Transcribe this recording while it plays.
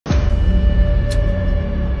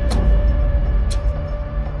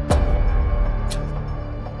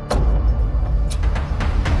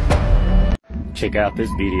Check out this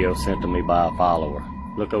video sent to me by a follower.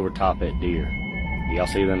 Look over top that deer. Y'all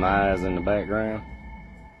see them eyes in the background?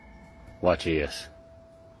 Watch this.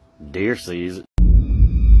 Deer sees it.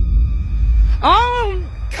 Oh,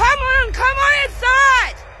 come on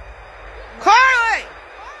inside! Carly!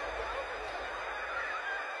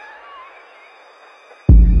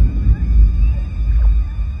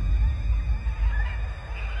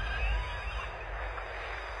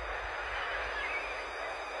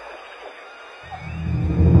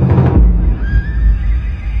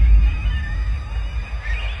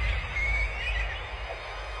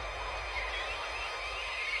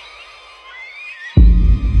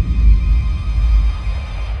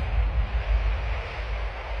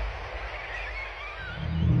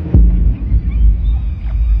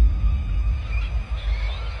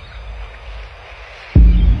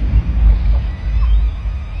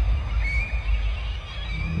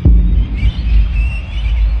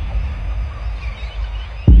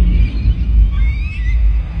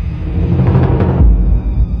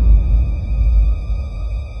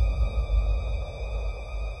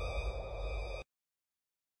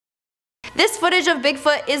 This footage of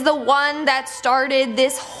Bigfoot is the one that started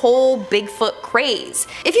this whole Bigfoot craze.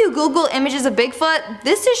 If you Google images of Bigfoot,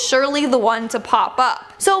 this is surely the one to pop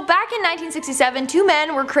up. So back in 1967, two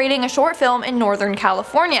men were creating a short film in Northern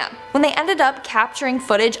California when they ended up capturing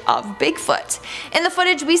footage of Bigfoot. In the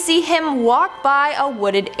footage, we see him walk by a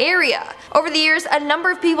wooded area. Over the years, a number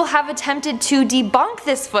of people have attempted to debunk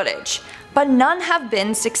this footage, but none have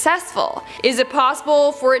been successful. Is it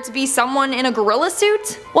possible for it to be someone in a gorilla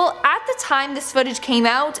suit? Well, at the time this footage came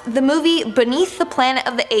out, the movie Beneath the Planet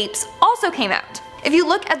of the Apes also came out. If you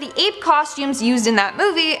look at the ape costumes used in that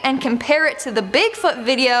movie and compare it to the Bigfoot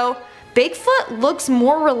video, Bigfoot looks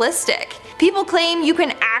more realistic. People claim you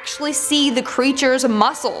can actually see the creature's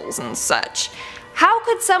muscles and such. How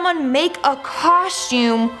could someone make a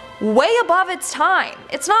costume way above its time?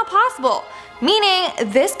 It's not possible. Meaning,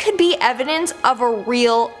 this could be evidence of a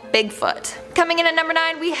real Bigfoot. Coming in at number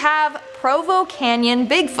 9, we have Provo Canyon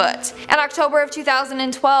Bigfoot. In October of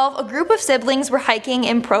 2012, a group of siblings were hiking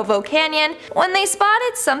in Provo Canyon when they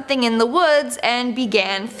spotted something in the woods and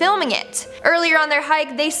began filming it. Earlier on their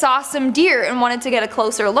hike, they saw some deer and wanted to get a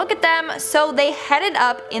closer look at them, so they headed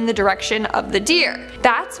up in the direction of the deer.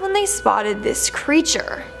 That's when they spotted this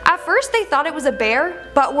creature. At first they thought it was a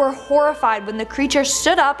bear, but were horrified when the creature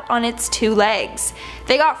stood up on its two legs.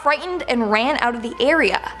 They got frightened and ran out of the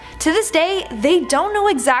area. To this day, they don't know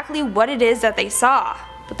exactly what it is that they saw,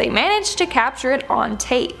 but they managed to capture it on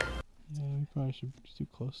tape. Yeah, we probably should be too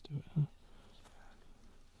close to it, huh?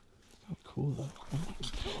 How cool though.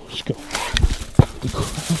 Let's go.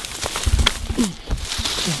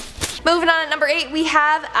 Moving on at number 8, we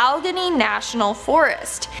have Allegheny National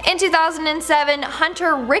Forest. In 2007,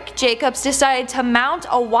 hunter Rick Jacobs decided to mount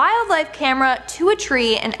a wildlife camera to a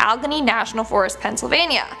tree in Allegheny National Forest,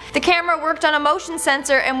 Pennsylvania. The camera worked on a motion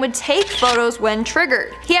sensor and would take photos when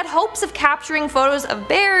triggered. He had hopes of capturing photos of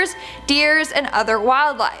bears, deers, and other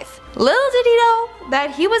wildlife. Little did he know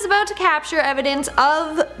that he was about to capture evidence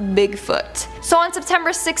of Bigfoot. So on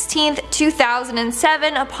September 16th,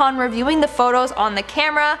 2007, upon reviewing the photos on the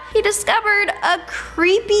camera, he discovered a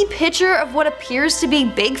creepy picture of what appears to be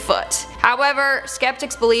Bigfoot. However,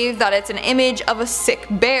 skeptics believe that it's an image of a sick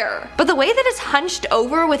bear, but the way that it's hunched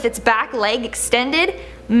over with its back leg extended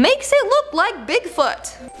makes it look like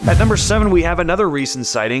Bigfoot. At number 7, we have another recent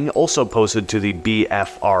sighting, also posted to the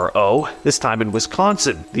BFRO, this time in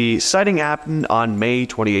Wisconsin. The sighting happened on May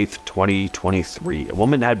 28th, 2023. A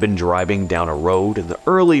woman had been driving down a road in the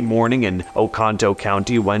early morning in Oconto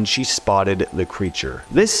County when she spotted the creature.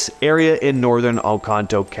 This area in northern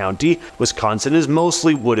Oconto County, Wisconsin, is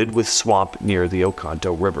mostly wooded with swamp near the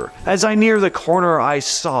Oconto River. As I neared the corner, I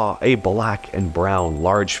saw a black and brown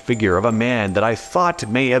large figure of a man that I thought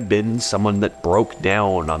may have been someone that broke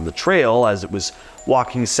down on the trail as it was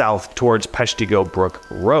walking south towards Peshtigo Brook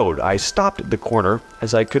Road. I stopped at the corner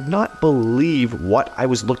as I could not believe what I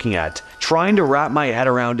was looking at, trying to wrap my head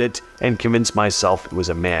around it and convince myself it was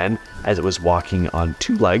a man, as it was walking on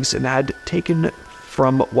two legs and had taken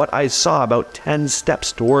from what I saw about 10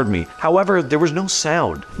 steps toward me. However, there was no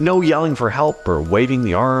sound, no yelling for help or waving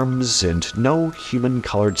the arms, and no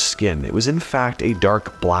human-colored skin. It was in fact a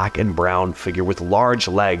dark black and brown figure with large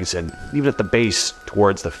legs and even at the base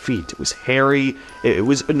towards the feet. It was hairy. It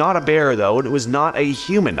was not a bear though, and it was not a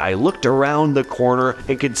human. I looked around the corner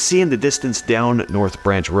and could see in the distance down North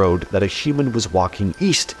Branch Road that a human was walking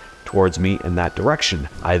east towards me in that direction.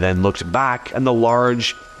 I then looked back and the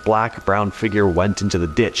large black-brown figure went into the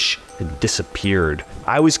ditch and disappeared.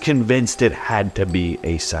 I was convinced it had to be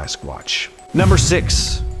a Sasquatch. Number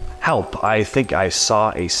 6. Help, I think I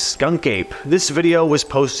saw a skunk ape. This video was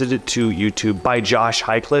posted to YouTube by Josh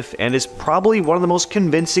Highcliffe and is probably one of the most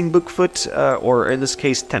convincing Bigfoot, or in this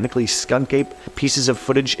case technically skunk ape, pieces of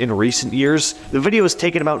footage in recent years. The video was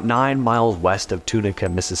taken about 9 miles west of Tunica,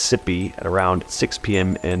 Mississippi at around 6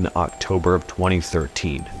 p.m. in October of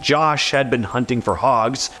 2013. Josh had been hunting for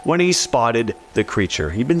hogs when he spotted the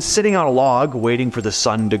creature. He'd been sitting on a log waiting for the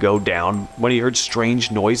sun to go down when he heard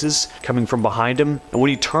strange noises coming from behind him, and when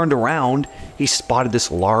he turned around, he spotted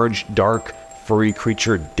this large, dark, furry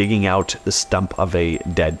creature digging out the stump of a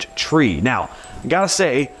dead tree. Now, I gotta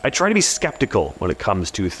say, I try to be skeptical when it comes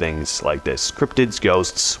to things like this. Cryptids,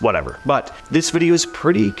 ghosts, whatever. But this video is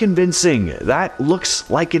pretty convincing. That looks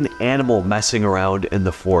like an animal messing around in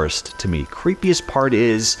the forest to me. Creepiest part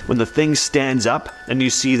is when the thing stands up and you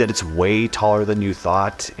see that it's way taller than you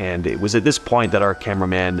thought, and it was at this point that our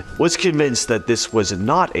cameraman was convinced that this was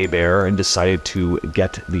not a bear and decided to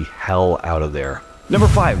get the hell out of there. Number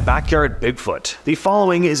 5, Backyard Bigfoot. The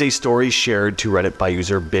following is a story shared to Reddit by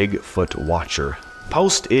user Bigfoot Watcher.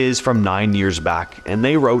 Post is from 9 years back, and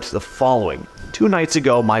they wrote the following. 2 nights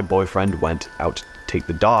ago, my boyfriend went out to take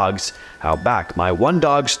the dogs out back. My one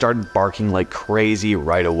dog started barking like crazy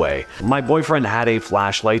right away. My boyfriend had a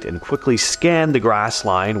flashlight and quickly scanned the grass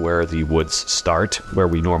line where the woods start, where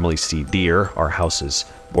we normally see deer. Our house is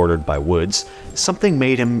bordered by woods. Something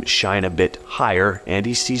made him shine a bit higher, and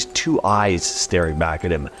he sees 2 eyes staring back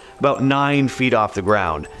at him, about 9 feet off the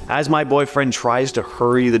ground. As my boyfriend tries to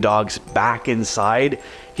hurry the dogs back inside,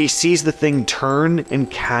 he sees the thing turn and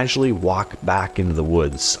casually walk back into the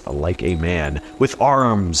woods, like a man, with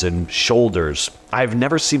arms and shoulders. I've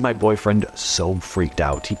never seen my boyfriend so freaked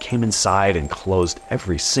out. He came inside and closed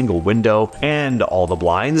every single window and all the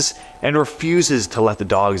blinds, and refuses to let the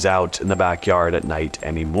dogs out in the backyard at night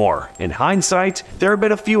anymore. In hindsight, there have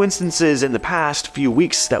been a few instances in the past few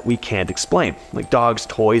weeks that we can't explain, like dogs'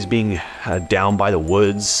 toys being down by the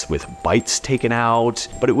woods with bites taken out,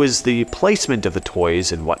 but it was the placement of the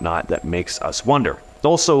toys and whatnot that makes us wonder.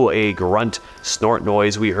 Also a grunt snort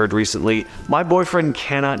noise we heard recently. My boyfriend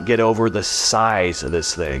cannot get over the size of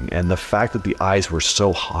this thing and the fact that the eyes were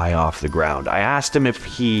so high off the ground. I asked him if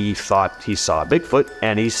he thought he saw Bigfoot,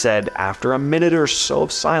 and he said after a minute or so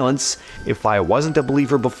of silence, if I wasn't a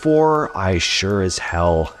believer before, I sure as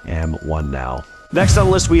hell am one now. Next on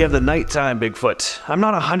the list we have the nighttime Bigfoot. I'm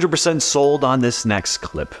not 100% sold on this next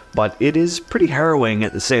clip, but it is pretty harrowing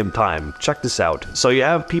at the same time. Check this out. So you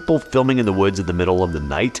have people filming in the woods in the middle of the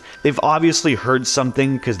night. They've obviously heard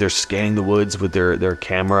something because they're scanning the woods with their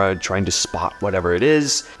camera, trying to spot whatever it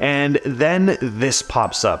is. And then this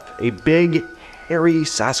pops up. A big, hairy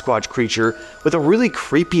Sasquatch creature with a really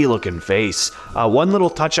creepy looking face. One little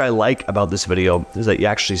touch I like about this video is that you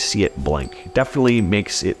actually see it blink. It definitely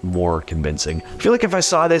makes it more convincing. I feel like if I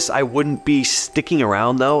saw this, I wouldn't be sticking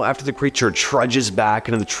around though. After the creature trudges back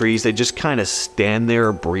into the trees, they just kind of stand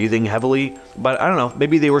there breathing heavily. But I don't know,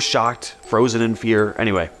 maybe they were shocked, frozen in fear.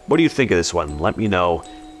 Anyway, what do you think of this one? Let me know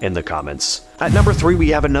in the comments. At number 3, we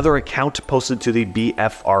have another account posted to the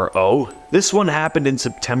BFRO. This one happened in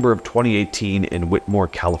September of 2018 in Whitmore,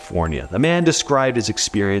 California. The man described his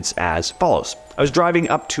experience as follows. I was driving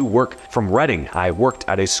up to work from Redding. I worked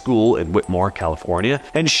at a school in Whitmore, California,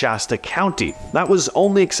 in Shasta County. That was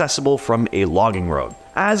only accessible from a logging road.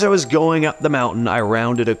 As I was going up the mountain, I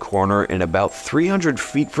rounded a corner, and about 300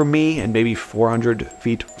 feet from me and maybe 400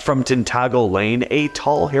 feet from Tintago Lane, a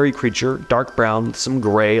tall, hairy creature, dark brown with some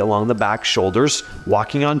gray along the back shoulders,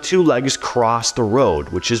 walking on 2 legs, crossed the road,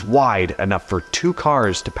 which is wide enough for 2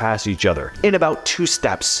 cars to pass each other, in about 2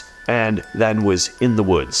 steps, and then was in the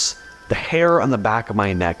woods. The hair on the back of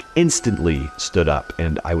my neck instantly stood up,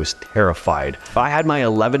 and I was terrified. I had my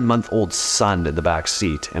 11-month-old son in the back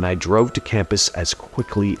seat, and I drove to campus as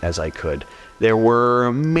quickly as I could. There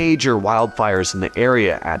were major wildfires in the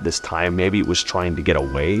area at this time. Maybe it was trying to get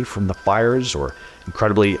away from the fires, or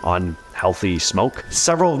incredibly unhealthy smoke.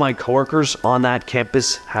 Several of my coworkers on that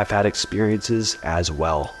campus have had experiences as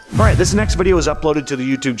well. Alright, this next video was uploaded to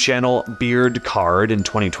the YouTube channel Beard Card in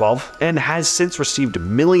 2012 and has since received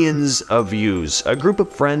millions of views. A group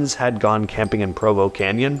of friends had gone camping in Provo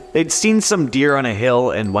Canyon. They'd seen some deer on a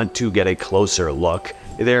hill and went to get a closer look.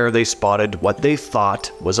 There they spotted what they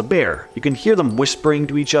thought was a bear. You can hear them whispering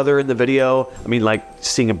to each other in the video. I mean, like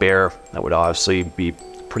seeing a bear, that would obviously be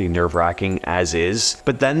pretty nerve-wracking as is.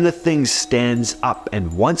 But then the thing stands up,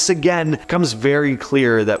 and once again becomes very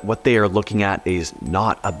clear that what they are looking at is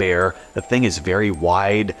not a bear. The thing is very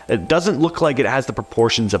wide. It doesn't look like it has the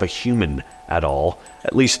proportions of a human at all,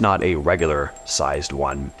 at least not a regular sized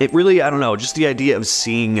one. It really, I don't know, just the idea of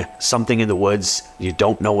seeing something in the woods, you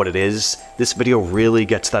don't know what it is. This video really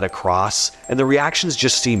gets that across, and the reactions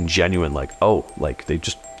just seem genuine, like, oh, like they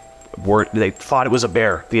thought it was a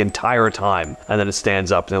bear the entire time, and then it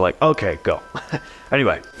stands up and they're like, okay, go.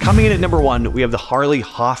 Anyway, coming in at number 1, we have the Harley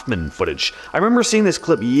Hoffman footage. I remember seeing this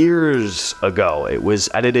clip years ago. It was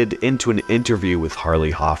edited into an interview with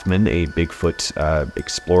Harley Hoffman, a Bigfoot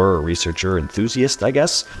explorer, researcher, enthusiast, I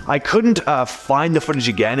guess. I couldn't find the footage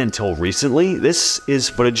again until recently. This is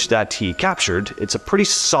footage that he captured. It's a pretty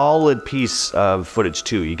solid piece of footage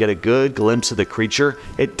too. You get a good glimpse of the creature.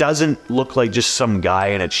 It doesn't look like just some guy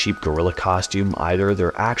in a cheap gorilla costume either.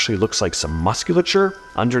 There actually looks like some musculature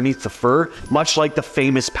underneath the fur, much like the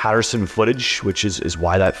famous Patterson footage, which is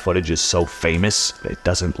why that footage is so famous. It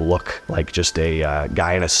doesn't look like just a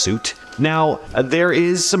guy in a suit. Now, there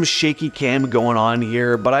is some shaky cam going on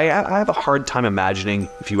here, but I have a hard time imagining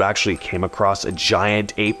if you actually came across a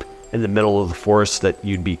giant ape in the middle of the forest that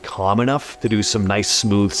you'd be calm enough to do some nice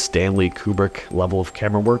smooth Stanley Kubrick level of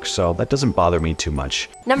camera work, so that doesn't bother me too much.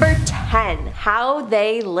 Number 10. How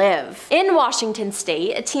they live. In Washington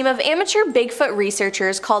State, a team of amateur Bigfoot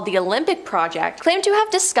researchers called the Olympic Project claimed to have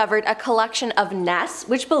discovered a collection of nests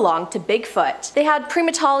which belonged to Bigfoot. They had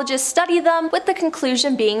primatologists study them, with the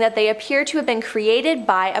conclusion being that they appear to have been created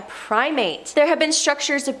by a primate. There have been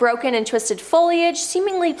structures of broken and twisted foliage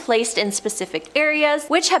seemingly placed in specific areas,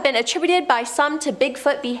 which have been attributed by some to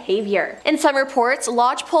Bigfoot behavior. In some reports,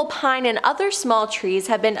 lodgepole pine and other small trees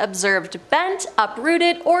have been observed bent,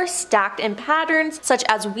 uprooted, or stacked in patterns such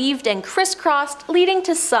as weaved and crisscrossed, leading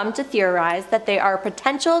to some to theorize that they are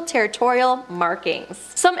potential territorial markings.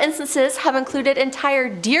 Some instances have included entire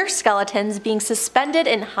deer skeletons being suspended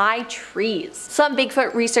in high trees. Some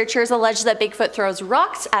Bigfoot researchers allege that Bigfoot throws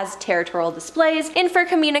rocks as territorial displays, and for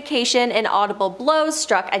communication and audible blows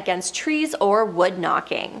struck against trees or wood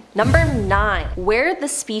knocking. Number 9. Where the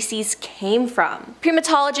species came from.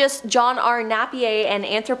 Primatologist John R. Napier and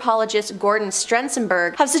anthropologist Gordon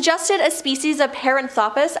Strensenberg have suggested a species of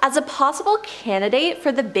Paranthropus as a possible candidate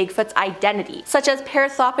for the Bigfoot's identity, such as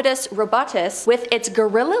Paranthropus robutus with its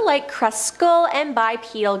gorilla-like crest skull and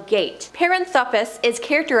bipedal gait. Paranthropus is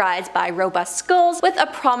characterized by robust skulls with a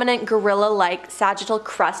prominent gorilla-like sagittal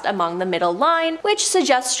crest among the middle line, which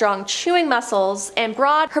suggests strong chewing muscles and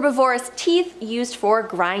broad herbivorous teeth used for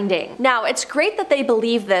grinding. Now, it's great that they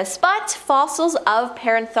believe this, but fossils of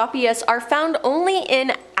Paranthropus are found only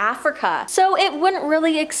in Africa, so it wouldn't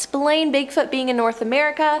really explain Bigfoot being in North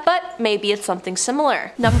America, but maybe it's something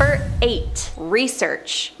similar. Number 8.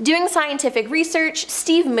 Research. Doing scientific research,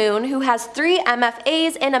 Steve Moon, who has 3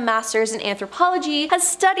 MFAs and a master's in anthropology, has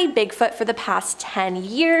studied Bigfoot for the past 10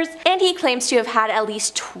 years, and he claims to have had at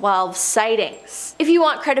least 12 sightings. If you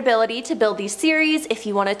want credibility to build these theories, if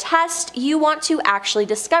you want to test, you want to actually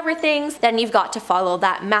discover things, then you've got to follow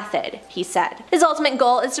that method, he said. His ultimate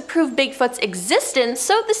goal is to prove Bigfoot's existence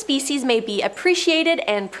so the species may be appreciated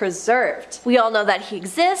and preserved. We all know that he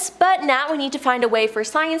exists, but now we need to find a way for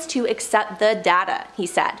science to accept the data, he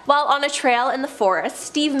said. While on a trail in the forest,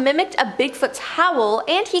 Steve mimicked a Bigfoot's howl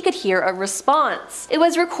and he could hear a response. It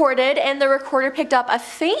was recorded and the recorder picked up a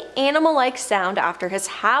faint animal-like sound after his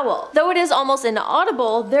howl. Though it is almost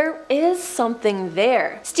inaudible, there is something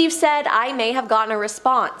there. Steve said, "I may have gotten a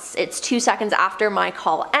response. It's 2 seconds after my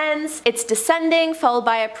call ends. It's descending followed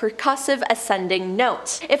by a percussive ascending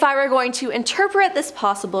note. If I were going to interpret this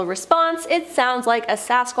possible response, it sounds like a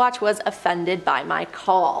Sasquatch was offended by my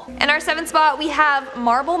call." In our 7th spot, we have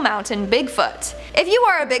Marble Mountain Bigfoot. If you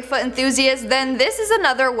are a Bigfoot enthusiast, then this is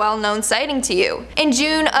another well-known sighting to you. In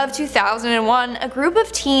June of 2001, a group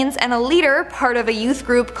of teens and a leader, part of a youth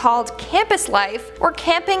group called Campus Life, were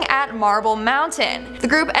camping at Marble Mountain. The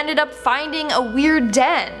group ended up finding a weird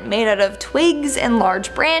den made out of twigs and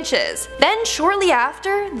large branches. Then shortly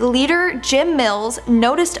after, the leader, Jim Mills,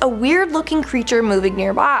 noticed a weird-looking creature moving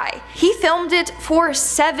nearby. He filmed it for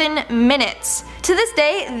 7 minutes. To this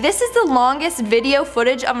day, this is the longest video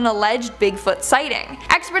footage of an alleged Bigfoot sighting.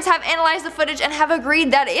 Experts have analyzed the footage and have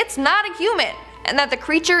agreed that it's not a human, and that the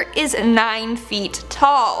creature is 9 feet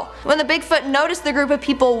tall. When the Bigfoot noticed the group of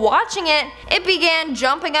people watching it, it began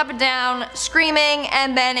jumping up and down, screaming,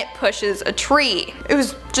 and then it pushes a tree. It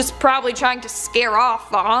was just probably trying to scare off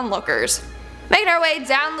the onlookers. Making our way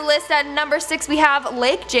down the list at number 6 we have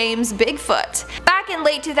Lake James Bigfoot. Back in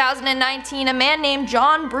late 2019, a man named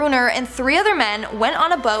John Bruner and 3 other men went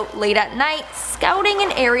on a boat late at night scouting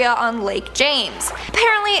an area on Lake James.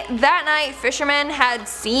 Apparently that night fishermen had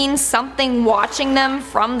seen something watching them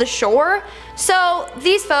from the shore, so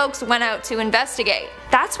these folks went out to investigate.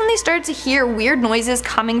 That's when they started to hear weird noises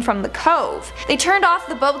coming from the cove. They turned off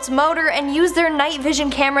the boat's motor and used their night vision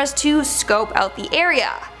cameras to scope out the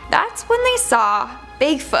area. That's when they saw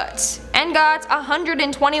Bigfoot and got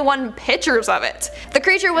 121 pictures of it. The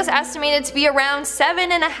creature was estimated to be around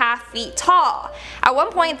 7.5 feet tall. At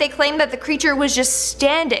one point they claimed that the creature was just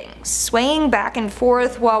standing, swaying back and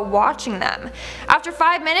forth while watching them. After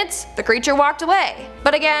 5 minutes, the creature walked away.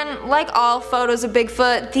 But again, like all photos of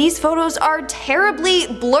Bigfoot, these photos are terribly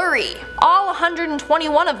blurry. All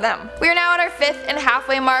 121 of them. We are now at our 5th and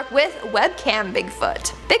halfway mark with webcam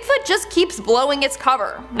Bigfoot. Bigfoot just keeps blowing its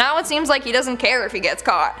cover. Now it seems like he doesn't care if he gets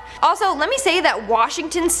caught. Also, let me say that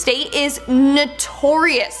Washington State is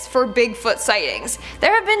notorious for Bigfoot sightings.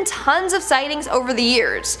 There have been tons of sightings over the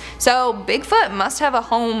years, so Bigfoot must have a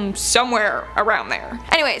home somewhere around there.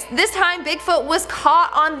 Anyways, this time Bigfoot was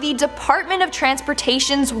caught on the Department of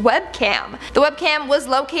Transportation's webcam. The webcam was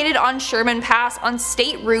located on Sherman Pass on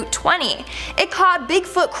State Route 20. It caught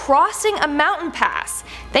Bigfoot crossing a mountain pass.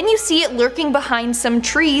 Then you see it lurking behind some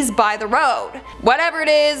trees by the road. Whatever it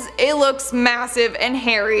is, it looks massive and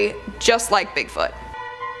hairy, just like Bigfoot.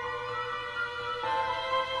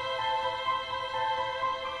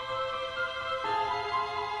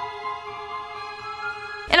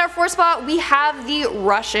 In our 4th spot, we have the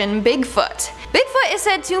Russian Bigfoot. Bigfoot is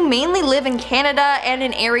said to mainly live in Canada and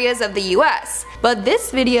in areas of the US, but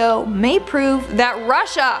this video may prove that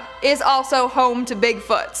Russia is also home to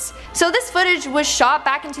Bigfoots. So this footage was shot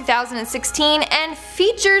back in 2016 and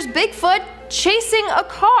features Bigfoot chasing a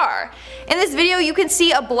car. In this video you can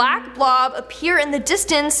see a black blob appear in the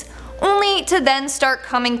distance, only to then start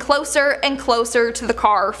coming closer and closer to the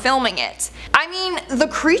car filming it. I mean, the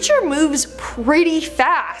creature moves pretty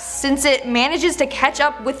fast since it manages to catch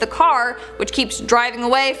up with the car, which keeps driving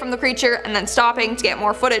away from the creature and then stopping to get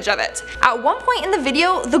more footage of it. At one point in the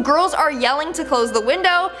video, the girls are yelling to close the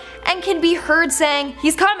window and can be heard saying,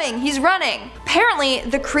 "He's coming, he's running." Apparently,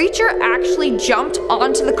 the creature actually jumped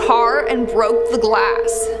onto the car and broke the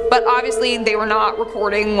glass, but obviously they were not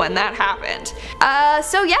recording when that happened.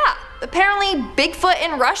 So yeah. Apparently Bigfoot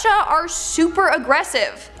in Russia are super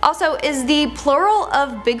aggressive. Also, is the plural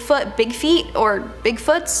of Bigfoot big feet or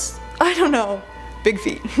Bigfoots? I don't know. Big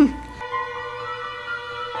feet.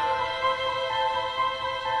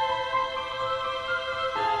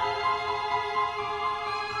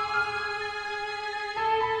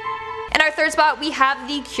 In our 3rd spot, we have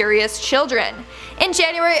the Curious Children. In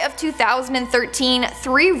January of 2013,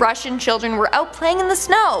 3 Russian children were out playing in the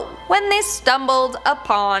snow when they stumbled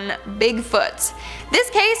upon Bigfoot. This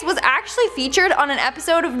case was actually featured on an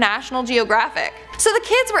episode of National Geographic. So the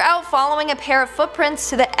kids were out following a pair of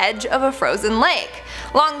footprints to the edge of a frozen lake.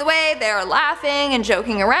 Along the way, they are laughing and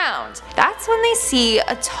joking around. That's when they see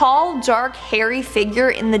a tall, dark, hairy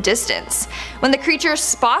figure in the distance. When the creature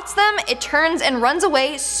spots them, it turns and runs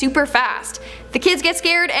away super fast. The kids get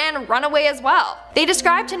scared and run away as well. They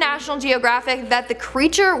described to National Geographic that the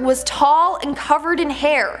creature was tall and covered in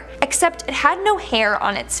hair, except it had no hair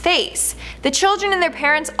on its face. The children and their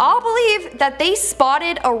parents all believe that they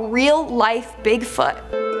spotted a real-life Bigfoot.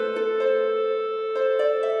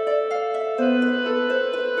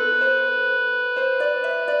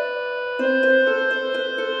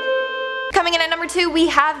 Coming in at number 2, we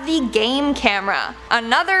have the game camera,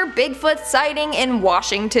 another Bigfoot sighting in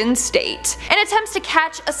Washington State. In attempts to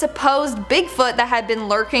catch a supposed Bigfoot that had been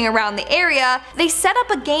lurking around the area, they set up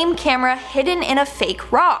a game camera hidden in a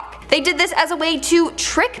fake rock. They did this as a way to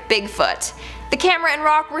trick Bigfoot. The camera and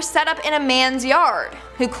rock were set up in a man's yard,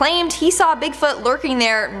 who claimed he saw Bigfoot lurking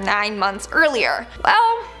there 9 months earlier.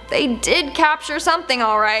 Well, they did capture something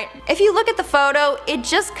alright. If you look at the photo, it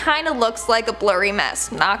just kinda looks like a blurry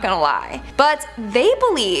mess, not gonna lie. But they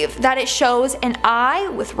believe that it shows an eye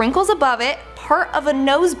with wrinkles above it, part of a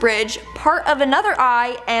nose bridge, part of another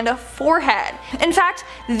eye, and a forehead. In fact,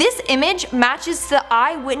 this image matches the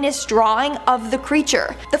eyewitness drawing of the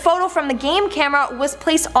creature. The photo from the game camera was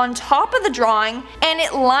placed on top of the drawing, and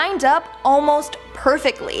it lined up almost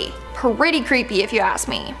perfectly. Pretty creepy if you ask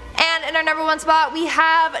me. And in our number 1 spot, we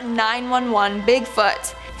have 911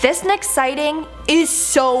 Bigfoot. This next sighting is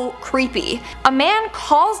so creepy. A man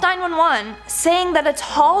calls 911 saying that a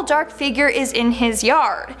tall dark figure is in his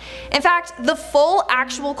yard. In fact, the full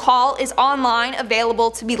actual call is online available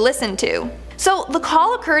to be listened to. So the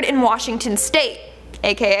call occurred in Washington State.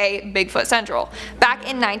 aka Bigfoot Central, back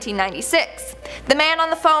in 1996. The man on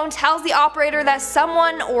the phone tells the operator that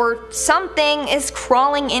someone or something is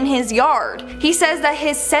crawling in his yard. He says that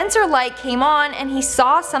his sensor light came on and he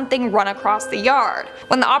saw something run across the yard.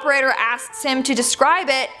 When the operator asks him to describe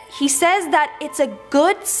it, he says that it's a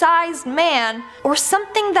good-sized man or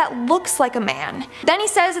something that looks like a man. Then he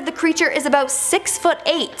says that the creature is about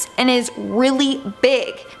 6'8" and is really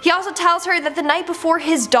big. He also tells her that the night before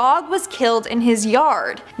his dog was killed in his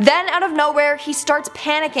yard. Then out of nowhere he starts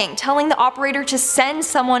panicking, telling the operator to send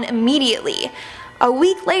someone immediately. A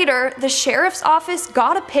week later, the sheriff's office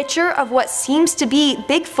got a picture of what seems to be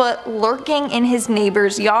Bigfoot lurking in his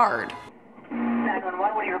neighbor's yard. 911,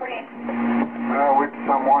 what are you reporting? With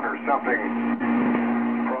someone or something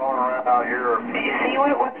crawling around out here. Do you see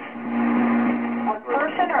what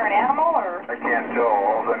person or an animal or? I can't tell.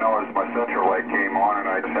 All I know is my sensor light came on and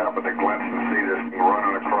I just happened to glimpse and see this thing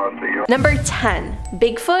running across the yard. Number 10.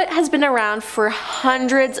 Bigfoot has been around for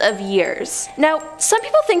hundreds of years. Now, some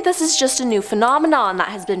people think this is just a new phenomenon that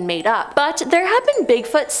has been made up, but there have been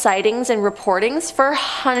Bigfoot sightings and reportings for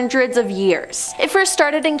hundreds of years. It first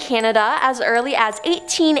started in Canada as early as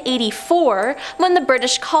 1884 when the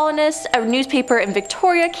British colonists, a newspaper in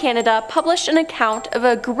Victoria, Canada, published an account of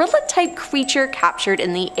a gorilla-type creature captured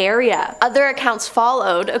in the area. Other accounts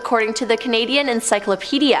followed, according to the Canadian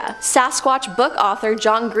Encyclopedia. Sasquatch book author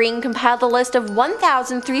John Green compiled a list of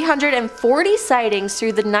 1,340 sightings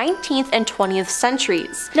through the 19th and 20th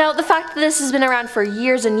centuries. Now, the fact that this has been around for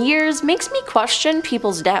years and years makes me question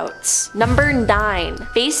people's doubts. Number 9.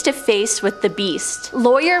 Face to face with the beast.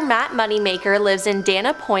 Lawyer Matt Moneymaker lives in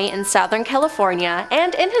Dana Point in Southern California,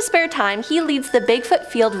 and in his spare time he leads the Bigfoot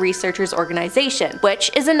Field Researchers Organization,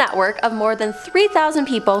 which is a network of more than 3,000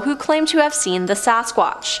 people who claim to have seen the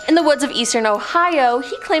Sasquatch. In the woods of eastern Ohio,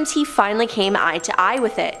 he claims he finally came eye to eye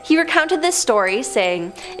with it. He recounted this story,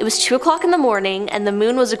 saying, "It was 2 o'clock in the morning and the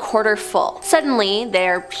moon was a quarter full. Suddenly,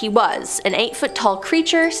 there he was, an 8-foot tall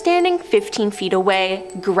creature standing 15 feet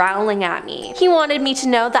away, growling at me. He wanted me to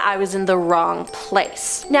know that I was in the wrong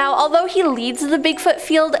place." Now, although he leads the Bigfoot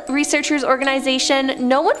Field Researchers Organization,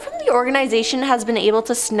 no one from the organization has been able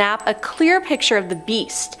to snap a clear picture of the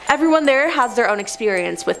beast. Everyone there has their own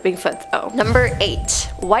experience with Bigfoot though. Number 8.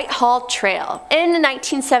 Whitehall Trail. In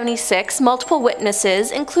 1976, multiple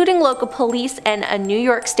witnesses, including local police and a New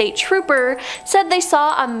York State trooper, said they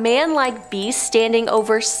saw a man-like beast standing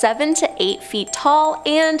over 7 to 8 feet tall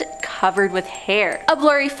and covered with hair. A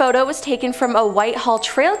blurry photo was taken from a Whitehall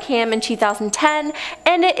trail cam in 2010,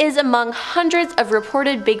 and it is among hundreds of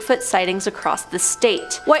reported Bigfoot sightings across the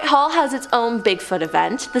state. Whitehall has its own Bigfoot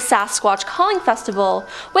event, the Sasquatch Calling Festival,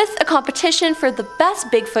 with a competition for the best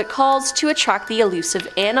Bigfoot calls to attract the elusive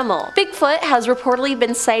animal. Bigfoot has reportedly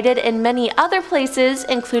been sighted in many other places,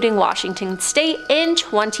 including Washington State in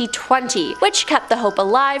 2020, which kept the hope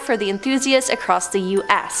alive for the enthusiasts across the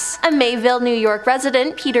US. A Mayville, New York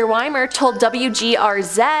resident, Peter Weimer, told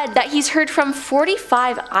WGRZ that he's heard from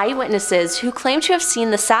 45 eyewitnesses who claim to have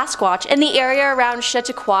seen the Sasquatch in the area around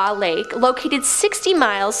Chautauqua Lake, located 60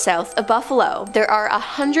 miles south of Buffalo. There are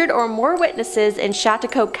 100 or more witnesses in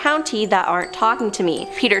Chautauqua County that aren't talking to me,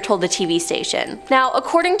 Peter told the TV station. Now,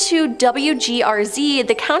 according to WGRZ,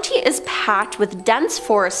 the county is packed with dense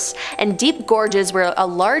forests and deep gorges where a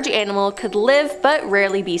large animal could live but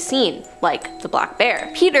rarely be seen, like the black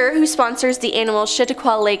bear. Peter, who sponsors the annual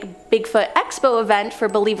Chautauqua Lake Bigfoot Expo event for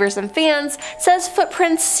believers and fans, says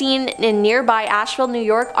footprints seen in nearby Asheville, New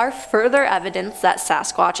York are further evidence that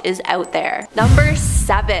Sasquatch is out there. Number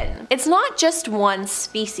 7. It's not just one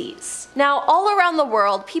species. Now, all around the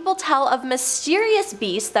world, people tell of mysterious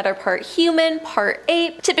beasts that are part human, part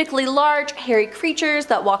ape, typically large, hairy creatures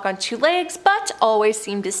that walk on 2 legs, but always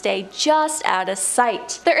seem to stay just out of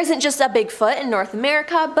sight. There isn't just a Bigfoot in North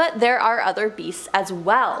America, but there are other beasts as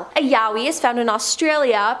well. A yowie is found in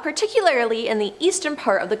Australia, particularly in the eastern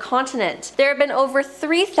part of the continent. There have been over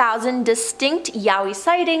 3,000 distinct yowie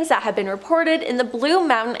sightings that have been reported in the Blue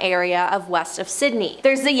Mountain area of west of Sydney.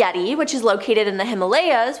 There's the Yeti, which is located in the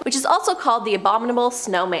Himalayas, which is also called the abominable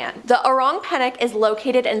snowman. The Orang Penyek is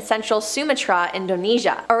located in central Sumatra,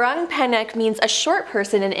 Indonesia. Orang Penyek means a short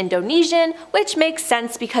person in Indonesian, which makes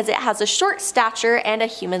sense because it has a short stature and a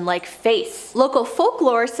human-like face. Local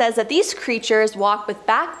folklore says that these creatures walk with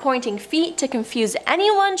back-pointing feet to confuse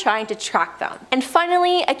anyone trying to track them. And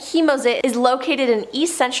finally, a chemosit is located in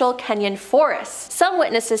east central Kenyan forests. Some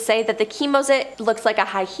witnesses say that the chemosit looks like a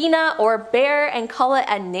hyena or bear and call it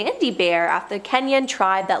a Nandi bear after the Kenyan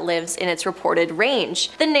tribe that lives in its reported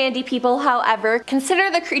range. The Nandi people, however, consider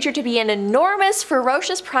the creature to be an enormous,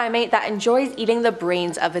 ferocious primate that enjoys eating the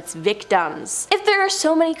brains of its victims. If there are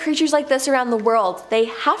so many creatures like this around the world, they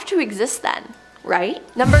have to exist then, right?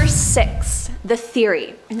 Number 6. The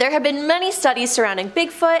theory. There have been many studies surrounding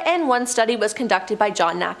Bigfoot, and one study was conducted by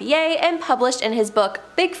John Napier and published in his book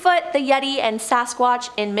Bigfoot, the Yeti, and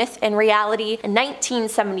Sasquatch in Myth and Reality in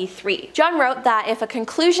 1973. John wrote that if a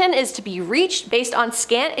conclusion is to be reached based on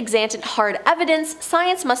scant extant hard evidence,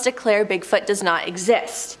 science must declare Bigfoot does not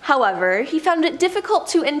exist. However, he found it difficult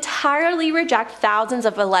to entirely reject thousands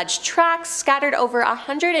of alleged tracks scattered over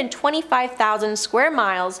 125,000 square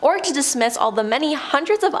miles, or to dismiss all the many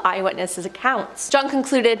hundreds of eyewitnesses' accounts. John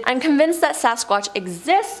concluded, "I'm convinced that Sasquatch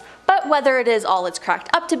exists, but whether it is all it's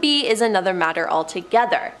cracked up to be is another matter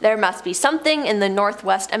altogether. There must be something in the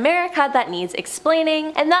Northwest America that needs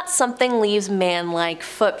explaining, and that something leaves man-like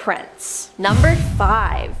footprints." Number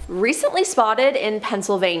 5. Recently spotted in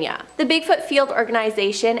Pennsylvania. The Bigfoot Field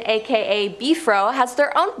Organization, aka BFRO, has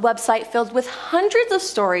their own website filled with hundreds of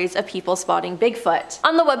stories of people spotting Bigfoot.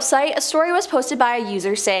 On the website, a story was posted by a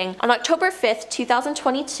user saying, "On October 5th,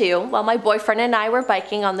 2022, while my boyfriend and I were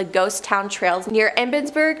biking on the ghost town trails near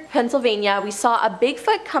Embensburg, Pennsylvania, we saw a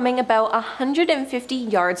Bigfoot coming about 150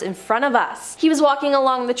 yards in front of us. He was walking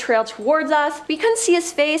along the trail towards us. We couldn't see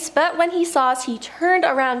his face, but when he saw us, he turned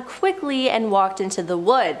around quickly and walked into the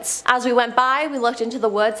woods. As we went by, we looked into the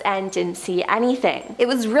woods and didn't see anything. It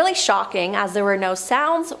was really shocking as there were no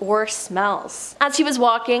sounds or smells. As he was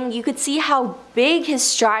walking, you could see how big his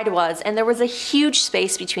stride was, and there was a huge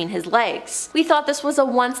space between his legs. We thought this was a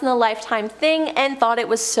once-in-a-lifetime thing and thought it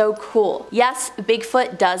was so cool. Yes,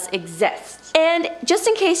 Bigfoot does exist." And just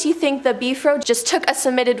in case you think the BFRO just took a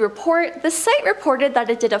submitted report, the site reported that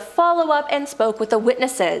it did a follow-up and spoke with the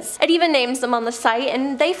witnesses. It even names them on the site,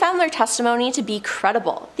 and they found their testimony to be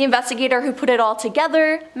credible. The investigator who put it all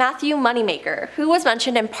together, Matthew Moneymaker, who was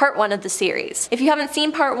mentioned in part 1 of the series. If you haven't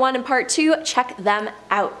seen part 1 and part 2, check them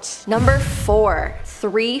out. Number 4.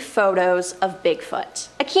 3 photos of Bigfoot.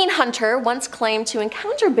 A keen hunter once claimed to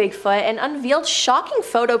encounter Bigfoot and unveiled shocking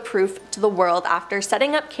photo proof to the world after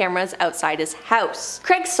setting up cameras outside his house.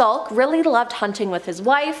 Craig Salk really loved hunting with his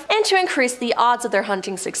wife, and to increase the odds of their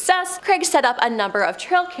hunting success, Craig set up a number of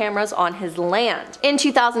trail cameras on his land. In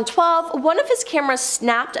 2012, one of his cameras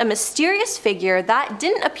snapped a mysterious figure that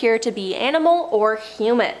didn't appear to be animal or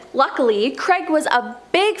human. Luckily, Craig was a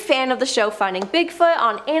big fan of the show Finding Bigfoot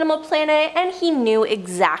on Animal Planet, and he knew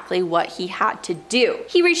exactly what he had to do.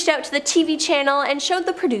 He reached out to the TV channel and showed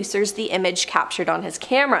the producers the image captured on his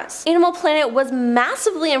cameras. Animal Planet was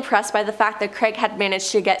massively impressed by the fact that Craig had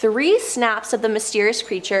managed to get 3 snaps of the mysterious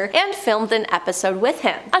creature and filmed an episode with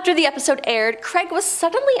him. After the episode aired, Craig was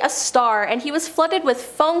suddenly a star, and he was flooded with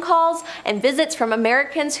phone calls and visits from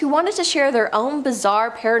Americans who wanted to share their own bizarre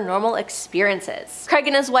paranormal experiences. Craig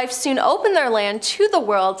and his wife soon opened their land to the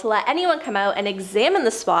world to let anyone come out and examine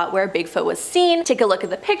the spot where Bigfoot was seen, take a look at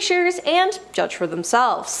the pictures, and judge for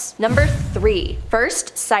themselves. Number 3.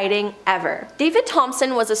 First sighting ever. David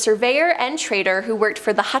Thompson was a surveyor and trader who worked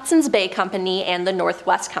for the Hudson's Bay Company and the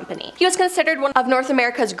Northwest Company. He was considered one of North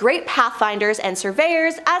America's great pathfinders and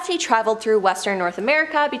surveyors as he traveled through Western North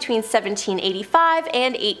America between 1785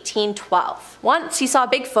 and 1812. Once he saw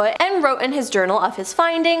Bigfoot and wrote in his journal of his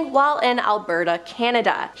finding while in Alberta,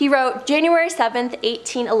 Canada. He wrote, "January 7th,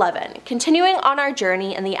 1811. Continuing on our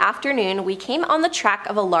journey in the afternoon, we came on the track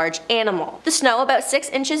of a large animal. The snow about 6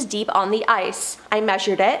 inches deep on the ice. I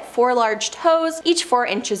measured it, 4 large toes, each 4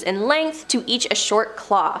 inches in length, to each a short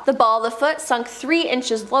claw. The ball of the foot sunk 3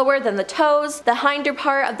 inches lower than the toes. The hinder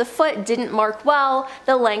part of the foot didn't mark well,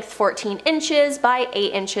 the length 14 inches by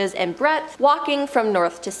 8 inches in breadth, walking from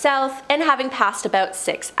north to south, and having passed about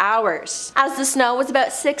 6 hours. As the snow was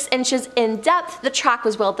about 6 inches in depth, the track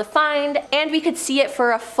was well defined, and we could see it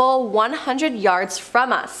for a full 100 yards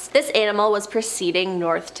from us. This animal was proceeding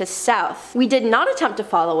north to south. We did not attempt to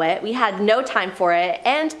follow it, we had no time for it,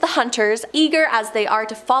 and the hunters, eager as they are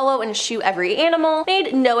to follow and shoot every animal,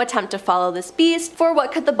 made no attempt to follow this beast, for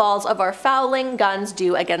what could the balls of our fowling guns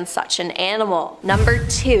do against such an animal?" Number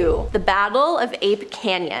 2. The Battle of Ape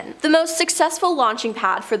Canyon. The most successful launching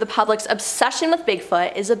pad for the public's obsession with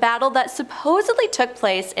Bigfoot is a battle that supposedly took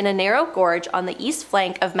place in a narrow gorge on the east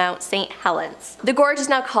flank of Mount St. Helens. The gorge is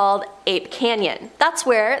now called Ape Canyon. That's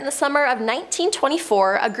where, in the summer of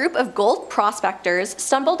 1924, a group of gold prospectors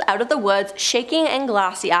stumbled out of the woods, shaking and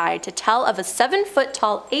glassy-eyed to tell of a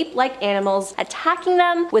 7-foot-tall ape-like animals attacking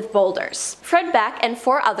them with boulders. Fred Beck and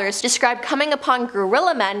 4 others described coming upon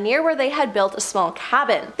gorilla men near where they had built a small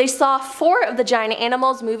cabin. They saw 4 of the giant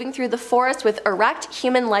animals moving through the forest with erect,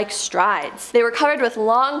 human-like strides. They were covered with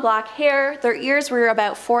long black hair, their ears were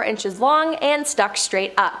about 4 inches long and stuck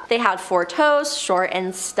straight up. They had 4 toes, short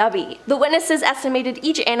and stubby. The witnesses estimated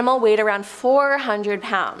each animal weighed around 400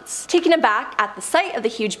 pounds. Taken aback at the sight of the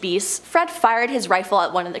huge beasts, Fred fired his rifle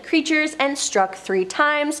at one of the creatures and struck 3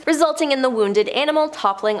 times, resulting in the wounded animal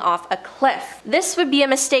toppling off a cliff. This would be a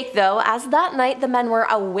mistake though, as that night the men were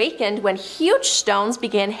awakened when huge stones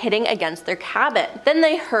began hitting against their cabin. Then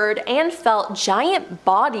they heard and felt giant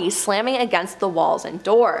bodies slamming against the walls and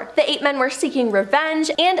door. The 8 men were seeking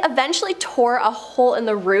revenge and eventually tore a hole in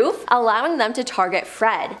the roof, allowing them to target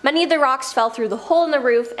Fred. Many of the rocks fell through the hole in the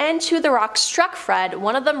roof and 2 of the rocks struck Fred,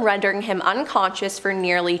 one of them rendering him unconscious for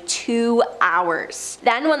nearly 2 hours.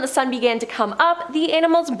 Then when the sun began to come up, the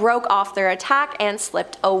animals broke off their attack and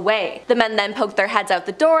slipped away. The men then poked their heads out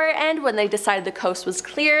the door, and when they decided the coast was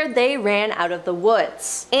clear, they ran out of the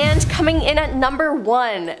woods. And coming in at number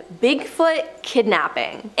 1, Bigfoot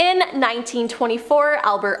kidnapping. In 1924,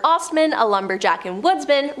 Albert Ostman, a lumberjack and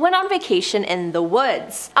woodsman, went on vacation in the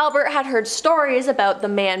woods. Albert had heard stories about the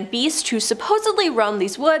man-beast who supposedly roamed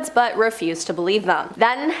these woods but refused to believe them.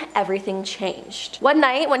 Then everything changed. One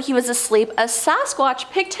night when he was asleep, a Sasquatch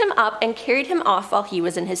picked him up and carried him off while he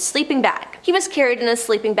was in his sleeping bag. He was carried in a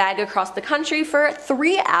sleeping bag across the country for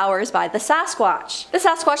 3 hours by the Sasquatch. The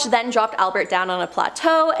Sasquatch then dropped Albert down on a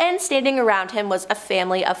plateau, and standing around him was a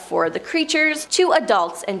family of 4 of the creatures, 2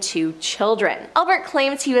 adults and 2 children. Albert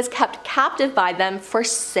claims he was kept captive by them for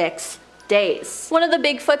 6 days. One of the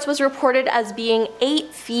Bigfoots was reported as being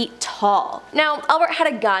 8 feet tall. Now, Albert had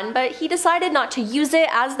a gun, but he decided not to use it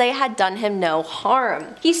as they had done him no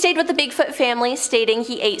harm. He stayed with the Bigfoot family, stating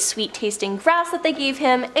he ate sweet-tasting grass that they gave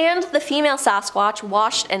him, and the female Sasquatch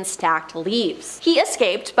washed and stacked leaves. He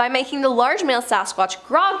escaped by making the large male Sasquatch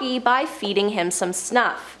groggy by feeding him some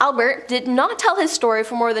snuff. Albert did not tell his story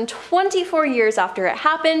for more than 24 years after it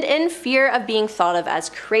happened, in fear of being thought of as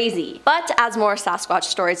crazy. But as more Sasquatch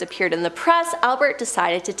stories appeared in the press, Albert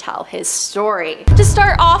decided to tell his story. To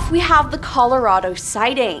start off, we have the Colorado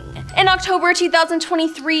sighting. In October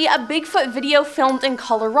 2023, a Bigfoot video filmed in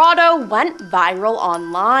Colorado went viral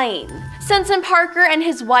online. Sensen Parker and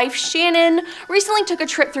his wife Shannon recently took a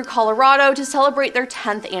trip through Colorado to celebrate their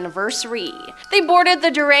 10th anniversary. They boarded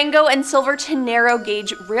the Durango and Silverton narrow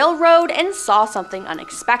gauge railroad and saw something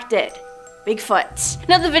unexpected. Bigfoot.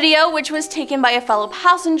 Now the video, which was taken by a fellow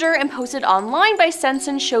passenger and posted online by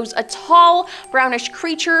Sensen, shows a tall, brownish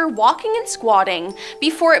creature walking and squatting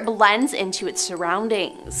before it blends into its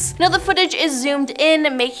surroundings. Now the footage is zoomed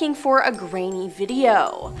in, making for a grainy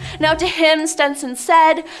video. Now to him, Sensen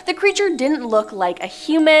said, the creature didn't look like a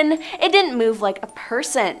human, it didn't move like a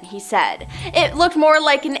person, he said. It looked more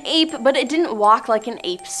like an ape, but it didn't walk like an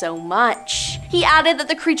ape so much. He added that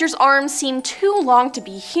the creature's arms seemed too long to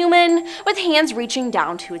be human, with hands reaching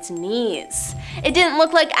down to its knees. It didn't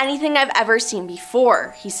look like anything I've ever seen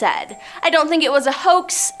before, he said. I don't think it was a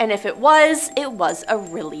hoax, and if it was a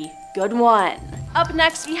really good one. Up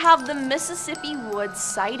next, we have the Mississippi Woods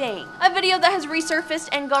sighting. A video that has resurfaced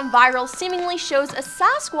and gone viral seemingly shows a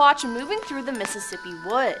Sasquatch moving through the Mississippi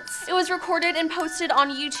woods. It was recorded and posted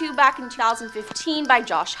on YouTube back in 2015 by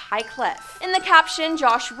Josh Highcliffe. In the caption,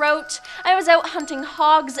 Josh wrote, "I was out hunting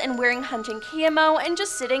hogs and wearing hunting camo and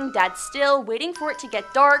just sitting dead still waiting for it to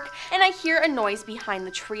get dark, and I hear a noise behind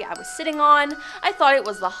the tree I was sitting on. I thought it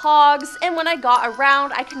was the hogs, and when I got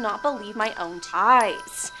around I could not believe my own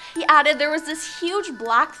eyes." He added there was this huge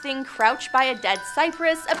black thing crouched by a dead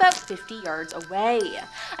cypress about 50 yards away.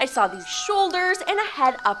 I saw these shoulders and a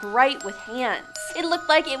head upright with hands. It looked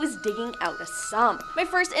like it was digging out a sump. My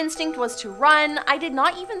first instinct was to run. I did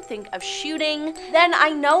not even think of shooting. Then I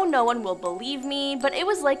know no one will believe me, but it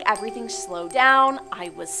was like everything slowed down.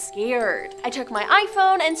 I was scared. I took my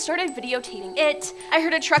iPhone and started videotaping it. I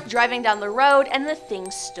heard a truck driving down the road and the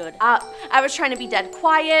thing stood up. I was trying to be dead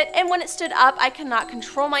quiet, and when it stood up, I could not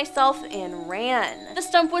control myself and ran. The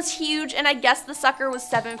stump was huge, and I guess the sucker was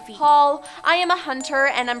 7 feet tall. I am a hunter,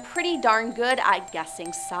 and I'm pretty darn good at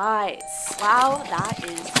guessing size. Wow, that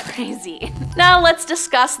is crazy. Now let's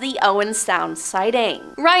discuss the Owen Sound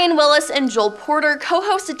sighting. Ryan Willis and Joel Porter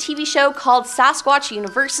co-host a TV show called Sasquatch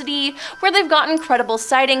University, where they've gotten credible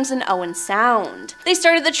sightings in Owen Sound. They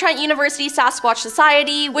started the Trent University Sasquatch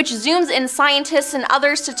Society, which zooms in scientists and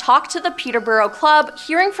others to talk to the Peterborough Club,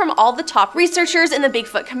 hearing from all the top researchers in the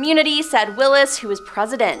Bigfoot community, said Willis, who is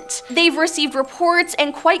president. They've received reports,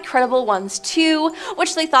 and quite credible ones too,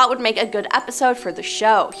 which they thought would make a good episode for the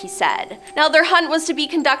show, he said. Now, their hunt was to be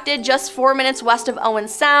conducted just 4 minutes west of Owen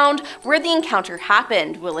Sound, where the encounter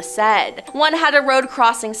happened, Willis said. One had a road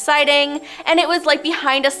crossing sighting, and it was like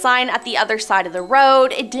behind a sign at the other side of the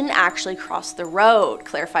road. It didn't actually cross the road,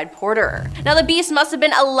 clarified Porter. Now, the beast must have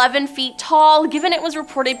been 11 feet tall, given it was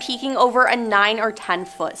reported peeking over a 9 or 10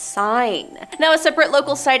 foot sign. Now, a separate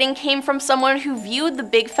local sighting came from someone who viewed the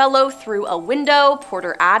big fellow through a window,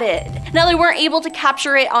 Porter added. Now, they weren't able to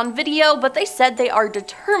capture it on video, but they said they are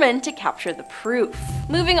determined to capture the proof.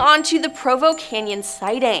 Moving on to the Provo Canyon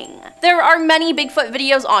sighting. There are many Bigfoot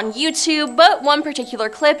videos on YouTube, but one particular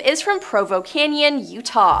clip is from Provo Canyon,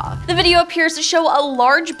 Utah. The video appears to show a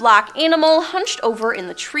large black animal hunched over in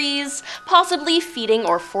the trees, possibly feeding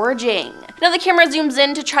or foraging. Now, the camera zooms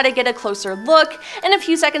in to try to get a closer look, and a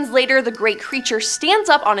few seconds later, the great creature stands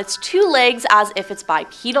up on its 2 legs as if it's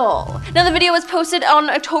bipedal. Now, the video was posted on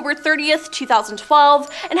October 30th, 2012,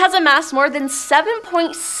 and has amassed more than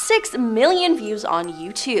 7.6 million views on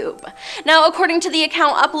YouTube. Now, according to the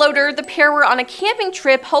account uploader, the pair were on a camping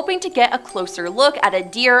trip hoping to get a closer look at a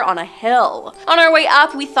deer on a hill. On our way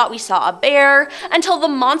up, we thought we saw a bear, until the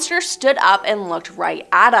monster stood up and looked right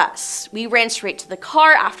at us. We ran straight to the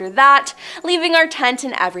car after that, leaving our tent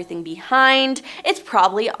and everything behind. It's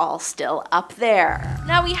probably all still up there.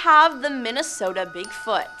 Now we have the Minnesota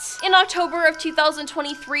Bigfoot. In October of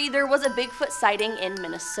 2023, there was a Bigfoot sighting in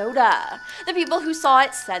Minnesota. The people who saw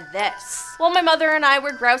it said this: "While my mother and I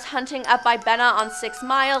were grouse hunting up by Benna on 6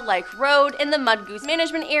 Mile Lake Road in the Mud Goose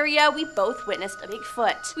Management area, we both witnessed a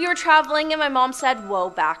Bigfoot. We were traveling and my mom said, 'Whoa,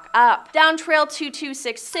 back up.' Down trail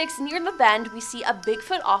 2266 near the bend, we see a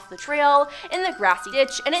Bigfoot off the trail in the grassy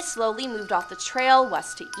ditch, and it slowly moved off the trail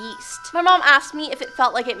west to east. My mom asked me if it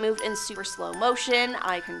felt like it moved in super slow motion.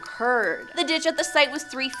 I concurred. The ditch at the site was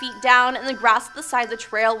 3 feet down, and the grass at the side of the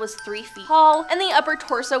trail was 3 feet tall, and the upper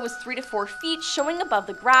torso was 3 to 4 feet showing above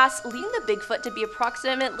the grass, leaving the Bigfoot to be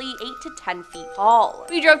approximately 8 to 10 feet tall.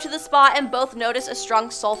 We drove to the spot and both noticed a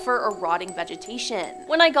strong sulfur or rotting vegetation.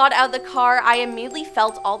 When I got out of the car, I immediately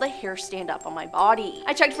felt all the hair stand up on my body.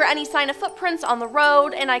 I checked for any sign of footprints on the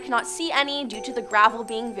road, and I cannot see any due to the gravel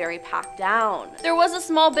being very packed down. There was a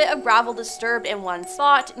small bit of gravel disturbed in one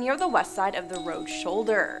spot near the west side of the road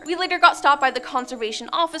shoulder. We later got stopped by the conservation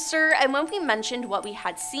officer, and when we mentioned what we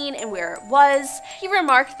had seen and where it was, he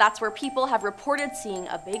remarked that's where people have reported seeing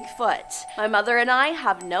a Bigfoot. My mother and I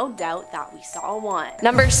have no doubt that we saw one."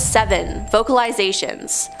 Number 7.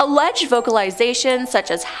 Vocalizations. Alleged vocalizations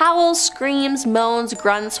such as howls, screams, moans,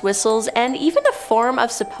 grunts, whistles, and even a form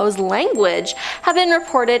of supposed language have been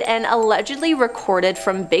reported and allegedly recorded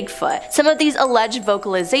from Bigfoot. Some of these alleged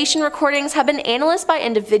vocalization recordings have been analyzed by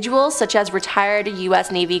individuals such as retired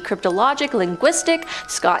US Navy cryptologic linguistic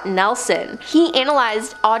Scott Nelson. He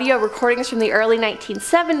analyzed audio recordings from the early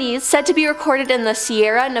 1970s said to be recorded in the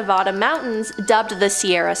Sierra Nevada mountains, dubbed the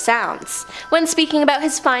Sierra Sounds. When speaking about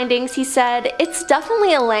his findings, he said, "It's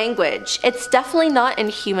definitely a language. It's definitely not in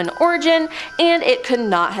human origin, and it could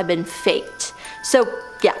not have been faked." So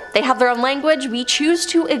yeah, they have their own language we choose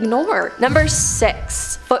to ignore. Number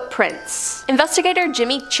 6. Footprints. Investigator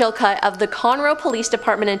Jimmy Chilcutt of the Conroe Police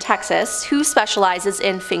Department in Texas, who specializes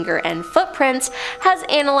in finger and footprints, has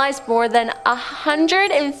analyzed more than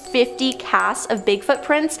 150 casts of Bigfoot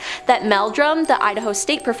prints that Meldrum, the Idaho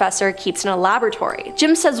State professor, keeps in a laboratory.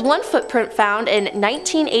 Jim says one footprint found in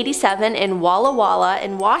 1987 in Walla Walla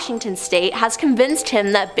in Washington state has convinced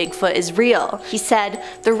him that Bigfoot is real. He said,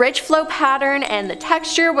 "The ridge flow pattern and the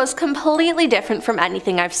texture was completely different from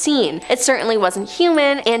anything I've seen. It certainly wasn't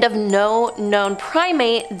human and of no known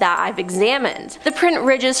primate that I've examined. The print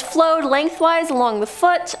ridges flowed lengthwise along the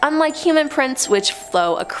foot, unlike human prints which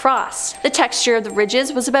flow across. The texture of the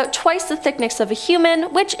ridges was about twice the thickness of a human,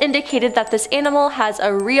 which indicated that this animal has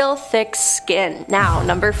a real thick skin." Now,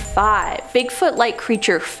 number 5. Bigfoot-like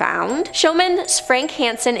creature found. Showman Frank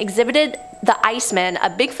Hansen exhibited the Iceman, a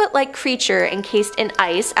Bigfoot-like creature encased in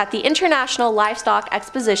ice at the International Livestock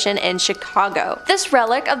Exposition in Chicago. This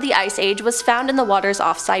relic of the Ice Age was found in the waters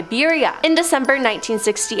off Siberia. In December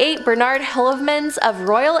 1968, Bernard Hillevmans of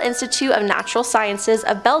Royal Institute of Natural Sciences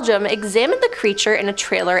of Belgium examined the creature in a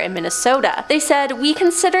trailer in Minnesota. They said, "We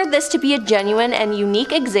consider this to be a genuine and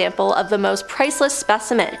unique example of the most priceless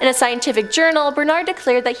specimen." In a scientific journal, Bernard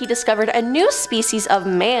declared that he discovered a new species of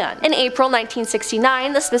man. In April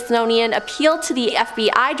 1969, the Smithsonian appealed to the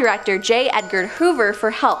FBI Director J. Edgar Hoover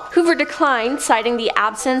for help. Hoover declined, citing the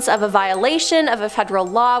absence of a violation of a federal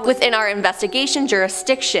law within our investigation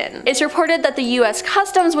jurisdiction. It's reported that the US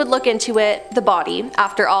Customs would look into it, the body.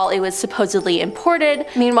 After all, it was supposedly imported.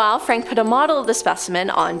 Meanwhile, Frank put a model of the specimen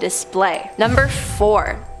on display. Number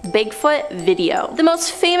 4. Bigfoot video. The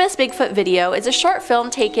most famous Bigfoot video is a short film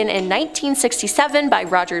taken in 1967 by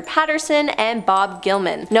Roger Patterson and Bob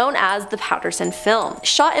Gilman, known as the Patterson film.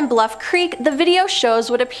 Shot in Bluff Creek, the video shows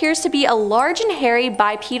what appears to be a large and hairy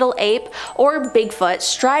bipedal ape, or Bigfoot,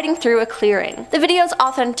 striding through a clearing. The video's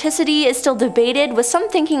authenticity is still debated, with some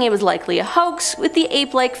thinking it was likely a hoax, with the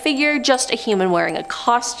ape-like figure just a human wearing a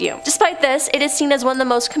costume. Despite this, it is seen as one of the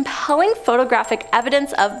most compelling photographic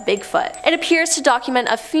evidence of Bigfoot. It appears to document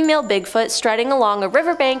a female Bigfoot striding along a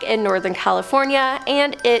riverbank in Northern California,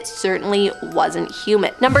 and it certainly wasn't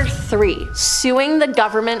human. Number 3. Suing the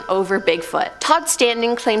government over Bigfoot. Todd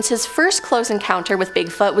Standing claims his first close encounter with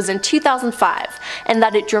Bigfoot was in 2005, and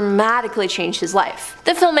that it dramatically changed his life.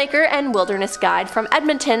 The filmmaker and wilderness guide from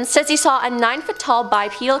Edmonton says he saw a 9-foot-tall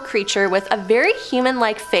bipedal creature with a very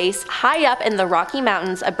human-like face high up in the Rocky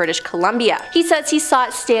Mountains of British Columbia. He says he saw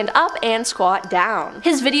it stand up and squat down.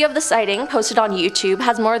 His video of the sighting, posted on YouTube,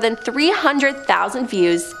 has more than 300,000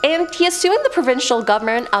 views, and he is suing the provincial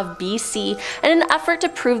government of BC in an effort to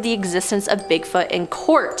prove the existence of Bigfoot in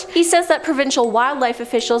court. He says that provincial wildlife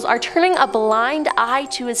officials are turning a blind eye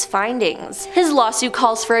to his findings. His lawsuit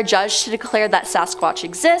calls for a judge to declare that Sasquatch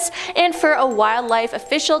exists, and for a wildlife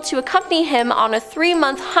official to accompany him on a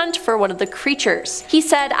 3-month hunt for one of the creatures. He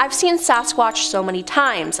said, "I've seen Sasquatch so many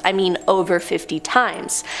times, I mean over 50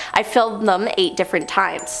 times. I filmed them 8 different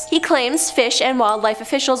times." He claims fish and wildlife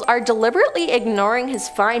officials are deliberately ignoring his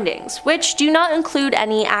findings, which do not include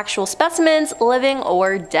any actual specimens, living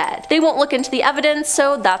or dead. They won't look into the evidence,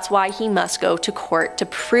 so that's why he must go to court to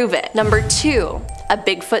prove it. Number 2. A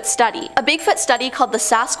Bigfoot study. A Bigfoot study called the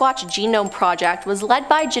Sasquatch Genome Project was led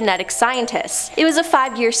by genetic scientists. It was a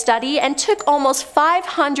 5-year study and took almost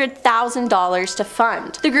 $500,000 to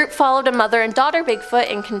fund. The group followed a mother and daughter Bigfoot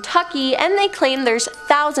in Kentucky, and they claim there's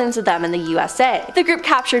thousands of them in the USA. The group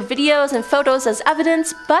captured videos and photos as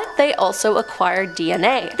evidence, but they also acquired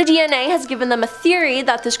DNA. The DNA has given them a theory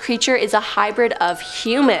that this creature is a hybrid of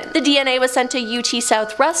human. The DNA was sent to UT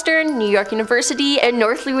Southwestern, New York University, and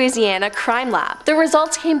North Louisiana Crime Lab. The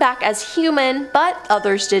results came back as human, but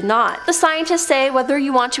others did not. The scientists say whether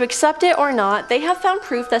you want to accept it or not, they have found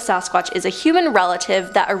proof that Sasquatch is a human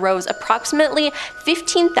relative that arose approximately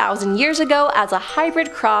 15,000 years ago as a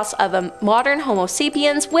hybrid cross of a modern Homo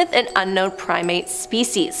sapiens with an unknown primate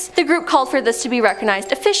species. The group called for this to be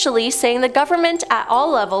recognized officially, saying the government at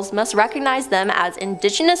all levels must recognize them as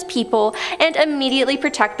indigenous people and immediately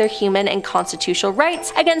protect their human and constitutional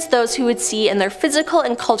rights against those who would see in their physical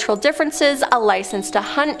and cultural differences a license to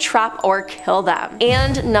hunt, trap, or kill them.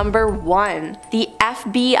 And number 1. The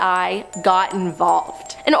FBI got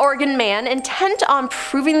involved. An Oregon man intent on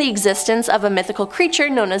proving the existence of a mythical creature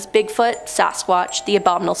known as Bigfoot, Sasquatch, the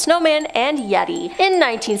Abominable Snowman, and Yeti in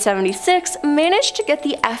 1976 managed to get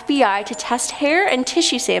the FBI to test hair and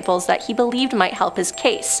tissue samples that he believed might help his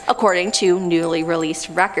case, according to newly released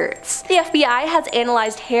records. The FBI has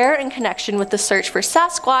analyzed hair in connection with the search for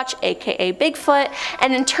Sasquatch, aka Bigfoot.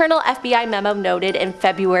 An internal FBI memo noted in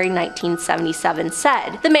February 1977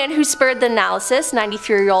 said, "The man who spurred the analysis,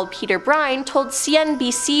 93-year-old Peter Brine, told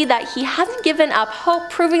CNBC that he hasn't given up hope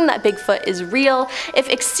proving that Bigfoot is real, if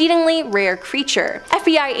exceedingly rare creature."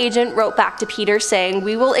 FBI agent wrote back to Peter saying,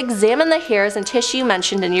 "We will examine the hairs and tissue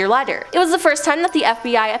mentioned in your letter." It was the first time that the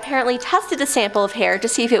FBI apparently tested a sample of hair to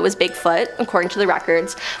see if it was Bigfoot, according to the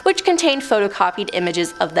records, which contained photocopied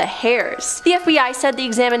images of the hairs. The FBI said the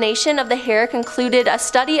examination of the hair concluded a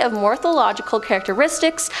study of morphological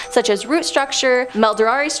characteristics such as root structure,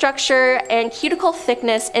 medullary structure, and cuticle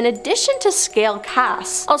thickness, in addition to scale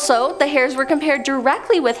casts. Also, the hairs were compared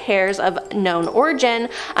directly with hairs of known origin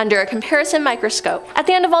under a comparison microscope. At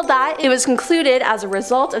the end of all that, it was concluded as a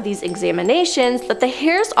result of these examinations that the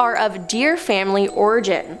hairs are of deer family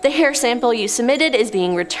origin. The hair sample you submitted is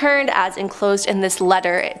being returned as enclosed in this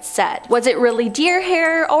letter, it said. Was it really deer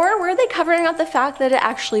hair, or were they covering up the fact that it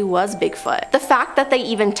actually was Bigfoot? The fact that they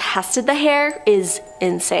even tested the hair is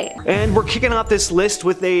insane. And we're kicking off this list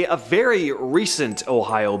with a very recent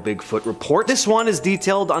Ohio Bigfoot report. This one is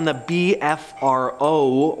detailed on the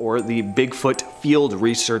BFRO, or the Bigfoot Field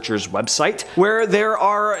Researchers website, where there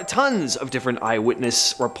are tons of different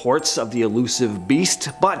eyewitness reports of the elusive beast,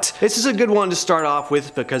 but this is a good one to start off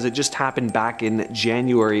with because it just happened back in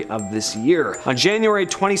January of this year. On January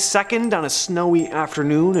 22nd, on a snowy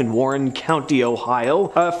afternoon in Warren County,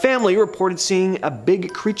 Ohio, a family reported seeing a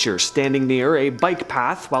big creature standing near a bike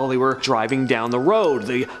path while they were driving down the road.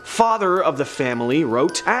 The father of the family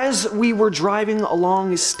wrote, "As we were driving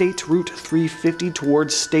along State Route 350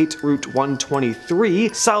 towards State Route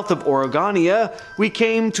 123, south of Oregonia, we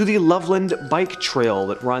came to the Loveland bike trail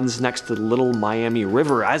that runs next to the Little Miami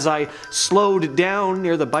River. As I slowed down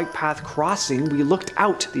near the bike path crossing, we looked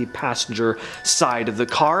out the passenger side of the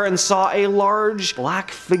car and saw a large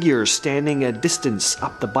black figure standing a distance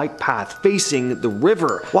up the bike path facing the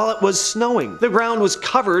river. While it was snowing, the ground was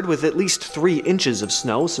covered with at least 3 inches of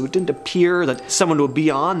snow, so it didn't appear that someone would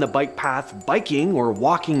be on the bike path biking or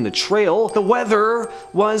walking the trail. The weather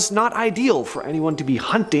was not ideal for anyone to be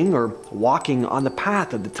hunting or walking on the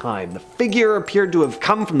path at the time. The figure appeared to have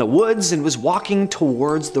come from the woods and was walking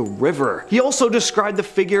towards the river." He also described the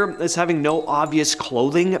figure as having no obvious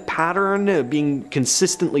clothing pattern, being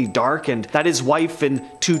consistently dark, and that his wife and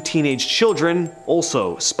 2 teenage children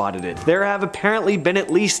also spotted it. There have apparently been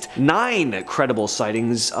at least 9 credible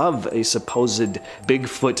sightings of a supposed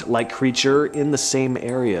Bigfoot-like creature in the same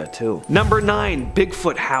area too. Number 9.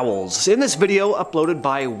 Bigfoot howls. In this video uploaded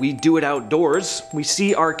by We Do It Outdoors, we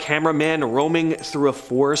see our cameraman roaming through a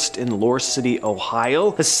forest in Lore City,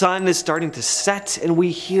 Ohio. The sun is starting to set and we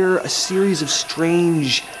hear a series of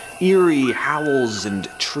strange, eerie howls and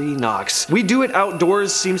tree knocks. We Do It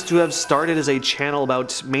Outdoors seems to have started as a channel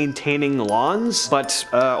about maintaining lawns, but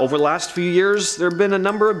over the last few years there have been a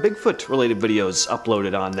number of Bigfoot related videos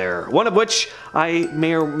uploaded on there, one of which I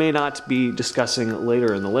may or may not be discussing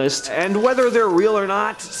later in the list. And whether they're real or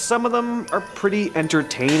not, some of them are pretty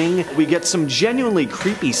entertaining. We get some genuinely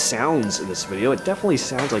creepy sounds in this video. It definitely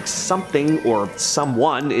sounds like something or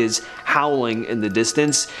someone is howling in the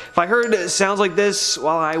distance. If I heard sounds like this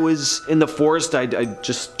while I was in the forest, I'd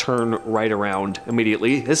just turn right around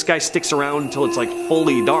immediately. This guy sticks around until it's like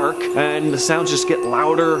fully dark and the sounds just get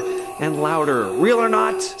louder and louder. Real or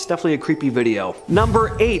not, it's definitely a creepy video.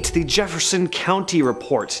 Number 8, the Jefferson County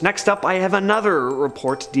report. Next up, I have another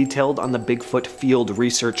report detailed on the Bigfoot Field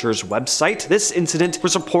Researchers website. This incident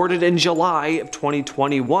was reported in July of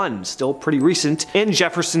 2021, still pretty recent, in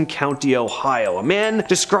Jefferson County, Ohio. A man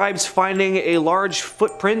describes finding a large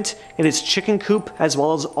footprint in his chicken coop, as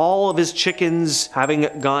well as all of his chickens having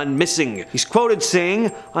gone missing. He's quoted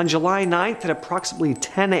saying, "On July 9th at approximately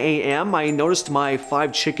 10 a.m., I noticed my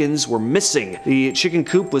 5 chickens were missing. The chicken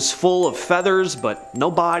coop was full of feathers, but no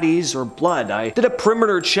bodies or blood. I did a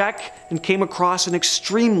perimeter check and came across an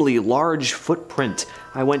extremely large footprint.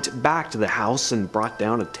 I went back to the house and brought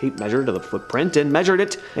down a tape measure to the footprint and measured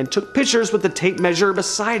it and took pictures with the tape measure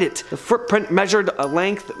beside it. The footprint measured a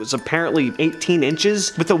length that was apparently 18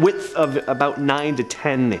 inches with a width of about 9 to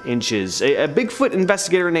 10 inches. A Bigfoot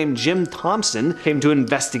investigator named Jim Thompson came to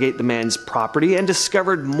investigate the man's property and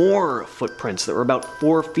discovered more footprints that were about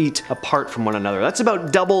 4 feet apart from one another. That's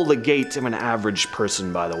about double the gait of an average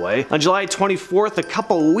person, by the way. On July 24th, a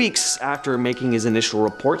couple weeks after making his initial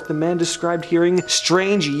report, the man described hearing strange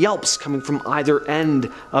yelps coming from either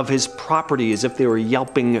end of his property as if they were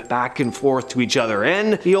yelping back and forth to each other.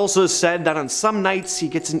 And he also said that on some nights he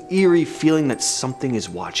gets an eerie feeling that something is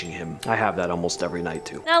watching him. I have that almost every night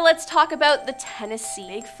too. Now let's talk about the Tennessee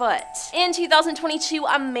Bigfoot. In 2022,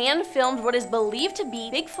 a man filmed what is believed to be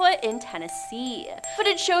Bigfoot in Tennessee.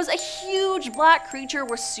 Footage shows a huge black creature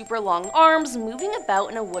with super long arms moving about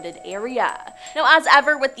in a wooded area. Now, as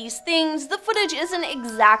ever with these things, the footage isn't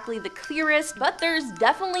exactly the clearest, but there's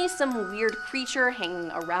definitely some weird creature hanging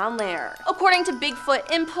around there. According to Bigfoot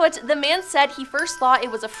Input, the man said he first thought it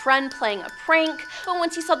was a friend playing a prank, but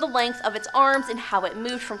once he saw the length of its arms and how it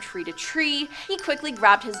moved from tree to tree, he quickly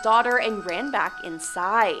grabbed his daughter and ran back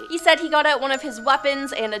inside. He said he got out one of his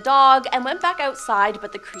weapons and a dog and went back outside,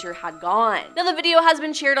 but the creature had gone. Now the video has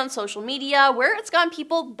been shared on social media where it's gotten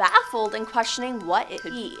people baffled and questioning what it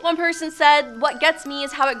could be. One person said, "What gets me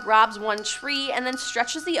is how it grabs one tree and then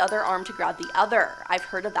stretches the other arm to grab the other. I've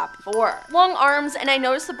heard of that before. Long arms, and I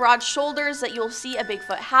noticed the broad shoulders that you'll see a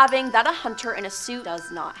Bigfoot having that a hunter in a suit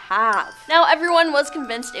does not have." Now everyone was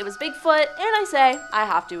convinced it was Bigfoot, and I say, I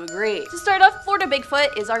have to agree. To start off, Florida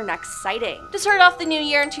Bigfoot is our next sighting. To start off the new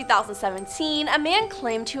year in 2017, a man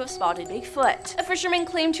claimed to have spotted Bigfoot. A fisherman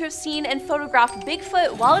claimed to have seen and photographed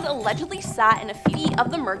Bigfoot while it allegedly sat in a feet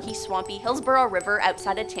of the murky, swampy Hillsborough River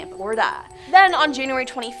outside of Tampa, Florida. Then on January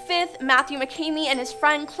 25th, Matthew McCamey and his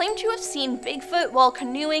friend claimed to have seen Bigfoot while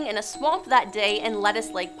canoeing in a swamp that day in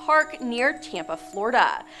Lettuce Lake Park near Tampa,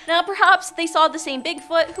 Florida. Now perhaps they saw the same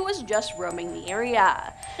Bigfoot who was just roaming the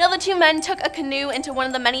area. Now the two men took a canoe into one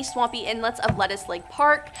of the many swampy inlets of Lettuce Lake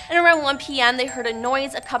Park, and around 1 p.m. they heard a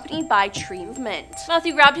noise accompanied by tree movement.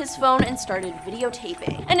 Matthew grabbed his phone and started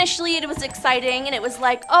videotaping. Initially it was exciting and it was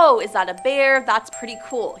like, oh, is that a bear? That's pretty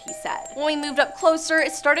cool, he said. When we moved up closer,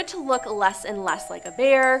 it started to look less and less like a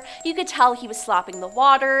bear. You could tell he was slapping the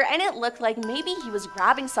water and it looked like maybe he was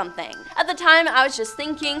grabbing something. At the time I was just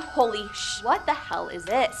thinking, holy sh, what the hell is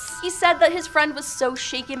this? He said that his friend was so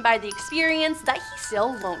shaken by the experience that he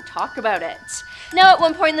still won't talk about it. Now at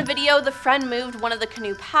one point in the video, the friend moved one of the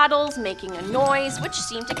canoe paddles, making a noise which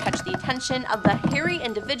seemed to catch the attention of the hairy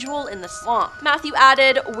individual in the swamp. Matthew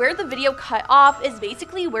added, where the video cut off is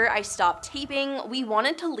basically where I stopped taping. We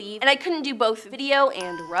wanted to leave and I couldn't do both video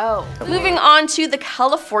and row. Moving on to the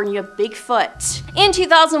California Bigfoot. In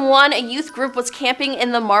 2001, a youth group was camping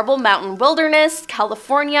in the Marble Mountain Wilderness,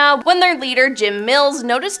 California, when their leader, Jim Mills,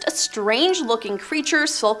 noticed a strange looking creature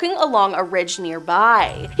sulking along a ridge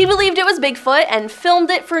nearby. He believed it was Bigfoot and filmed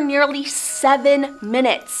it for nearly 7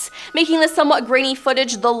 minutes, making the somewhat grainy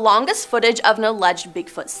footage the longest footage of an alleged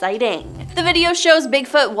Bigfoot sighting. The video shows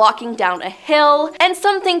Bigfoot walking down a hill, and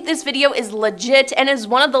some think this video is legit and is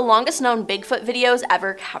one of the longest known Bigfoot videos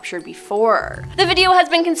ever captured before. The video has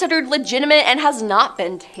been considered legitimate and has not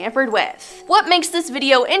been tampered with. What makes this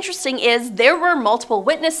video interesting is there were multiple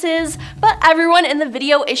witnesses, but everyone in the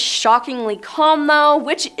video is shockingly calm though,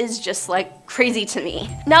 which is just like crazy to me.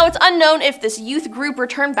 Now it's unknown if this youth group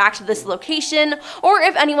returned back to this location or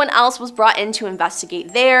if anyone else was brought in to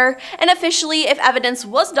investigate there, and officially if evidence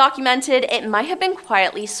was documented, it might have been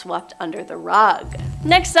quietly swept under the rug.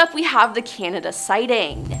 Next up we have the Canada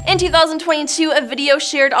sighting. In 2022, a video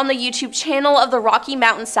shared on the YouTube channel of the Rocky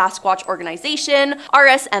Mountain Sasquatch Organization,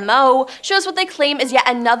 RSMO, shows what they claim is yet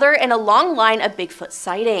another in a long line of Bigfoot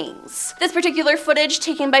sightings. This particular footage,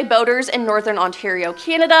 taken by boaters in northern Ontario,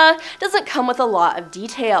 Canada, doesn't come with a lot of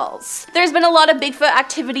details. There's been a lot of Bigfoot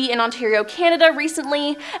activity in Ontario, Canada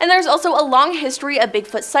recently, and there's also a long history of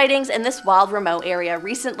Bigfoot sightings in this wild remote area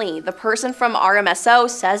recently, the person from RMSO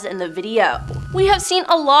says in the video. We have seen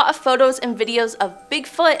a lot of photos and videos of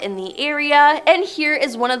Bigfoot in the area, and here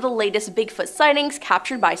is one of the latest Bigfoot sightings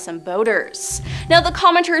captured by some boaters. Now the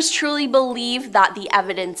commenters truly believe that the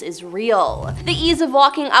evidence is real. The ease of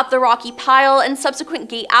walking up the rocky pile and subsequent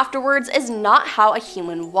gait afterwards is not how a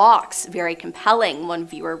human walks. Very compelling, one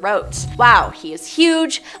viewer wrote. Wow, he is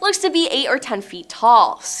huge, looks to be 8 or 10 feet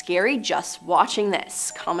tall. Scary just watching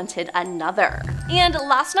this, commented another. And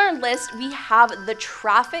last on our list, we have the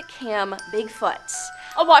traffic cam Bigfoot.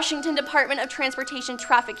 A Washington Department of Transportation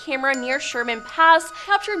traffic camera near Sherman Pass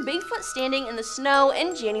captured Bigfoot standing in the snow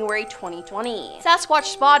in January 2020. Sasquatch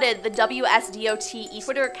spotted, the WSDOT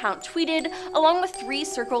Twitter account tweeted, along with 3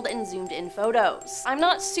 circled and zoomed in photos. I'm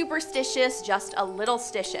not superstitious, just a little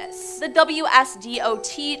stitious. The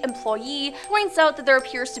WSDOT employee points out that there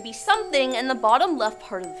appears to be something in the bottom left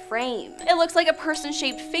part of the frame. It looks like a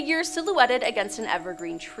person-shaped figure silhouetted against an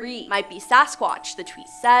evergreen tree. Might be Sasquatch, the tweet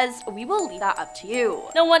says. We will leave that up to you.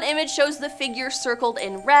 Now one image shows the figure circled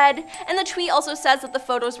in red, and the tweet also says that the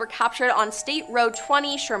photos were captured on State Road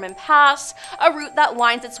 20 Sherman Pass, a route that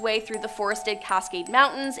winds its way through the forested Cascade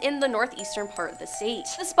Mountains in the northeastern part of the state.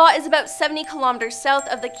 The spot is about 70 kilometers south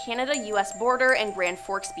of the Canada-US border in Grand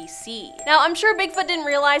Forks, BC. Now I'm sure Bigfoot didn't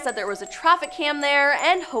realize that there was a traffic cam there,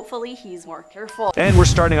 and hopefully he's more careful. And we're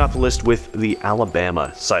starting off the list with the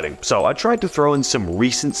Alabama sighting. So I tried to throw in some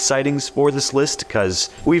recent sightings for this list because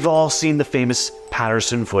we've all seen the famous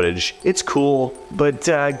Patterson footage. It's cool, but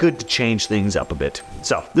good to change things up a bit.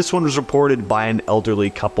 So this one was reported by an elderly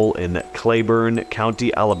couple in Claiborne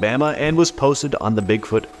County, Alabama, and was posted on the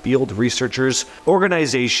Bigfoot Field Researchers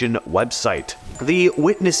Organization website. The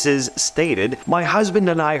witnesses stated, "My husband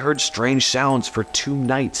and I heard strange sounds for 2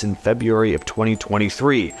 nights in February of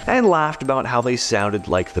 2023 and laughed about how they sounded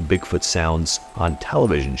like the Bigfoot sounds on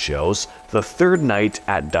television shows. The 3rd night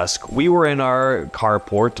at dusk, we were in our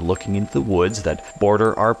carport looking into the woods that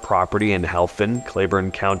border our property in Helphin,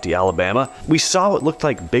 Claiborne County, Alabama. We saw what looked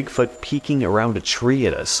like Bigfoot peeking around a tree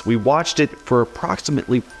at us. We watched it for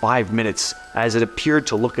approximately 5 minutes as it appeared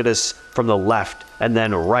to look at us from the left and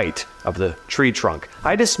then right of the tree trunk.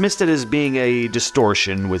 I dismissed it as being a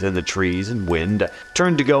distortion within the trees and wind,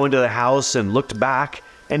 turned to go into the house and looked back,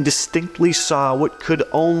 and distinctly saw what could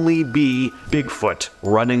only be Bigfoot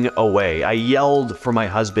running away. I yelled for my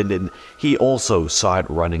husband and he also saw it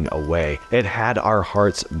running away. It had our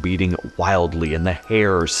hearts beating wildly and the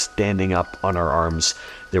hair standing up on our arms.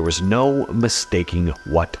 There was no mistaking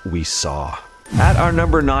what we saw. At our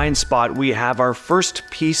number 9 spot, we have our first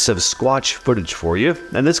piece of Squatch footage for you.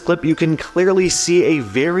 In this clip, you can clearly see a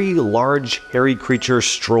very large hairy creature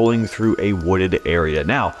strolling through a wooded area.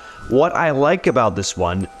 Now, what I like about this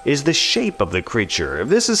one is the shape of the creature. If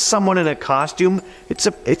this is someone in a costume, it's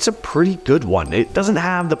a pretty good one. It doesn't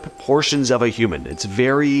have the proportions of a human. It's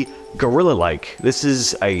very gorilla-like. This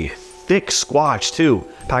is a thick Squatch too,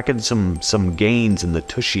 packing some gains in the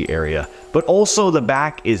tushy area. But also the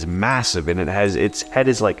back is massive and its head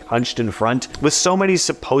is like hunched in front. With so many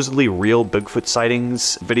supposedly real Bigfoot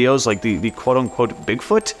sightings videos, like the quote-unquote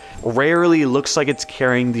Bigfoot, rarely looks like it's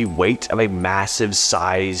carrying the weight of a massive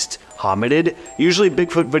sized hominid. Usually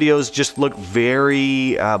Bigfoot videos just look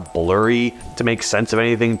very blurry to make sense of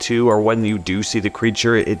anything too, or when you do see the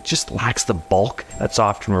creature, it just lacks the bulk that's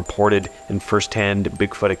often reported in first-hand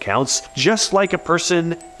Bigfoot accounts, just like a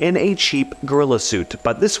person in a cheap gorilla suit.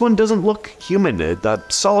 But this one doesn't look human. A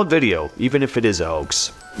solid video, even if it is a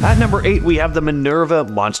hoax. At number 8, we have the Minerva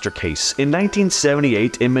monster case. In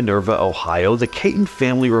 1978, in Minerva, Ohio, the Caton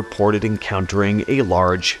family reported encountering a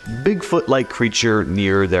large, Bigfoot-like creature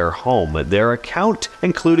near their home. Their account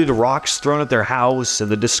included rocks thrown at their house and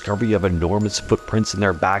the discovery of enormous footprints in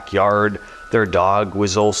their backyard. Their dog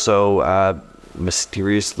was also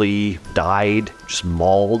mysteriously died, just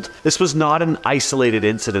mauled. This was not an isolated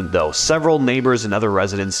incident though. Several neighbors and other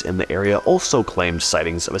residents in the area also claimed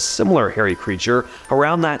sightings of a similar hairy creature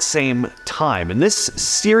around that same time, and this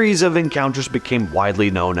series of encounters became widely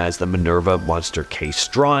known as the Minerva monster case,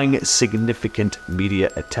 drawing significant media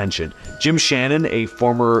attention. Jim Shannon, a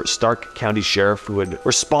former Stark County sheriff who had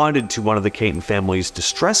responded to one of the Caton family's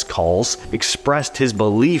distress calls, expressed his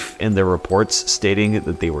belief in their reports, stating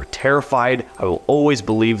that they were terrified. I will always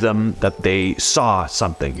believe them that they saw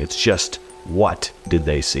something. It's just, what did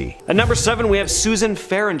they see? At number 7, we have Susan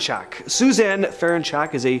Ferenchak. Suzanne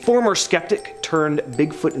Ferenchak is a former skeptic turned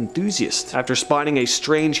Bigfoot enthusiast. After spotting a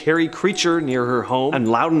strange hairy creature near her home in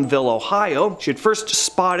Loudonville, Ohio, she had first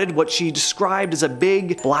spotted what she described as a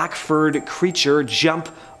big black-furred creature jump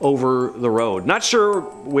over the road. Not sure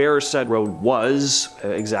where said road was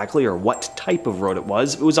exactly, or what type of road it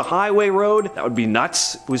was. If it was a highway road, that would be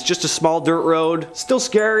nuts. If it was just a small dirt road, still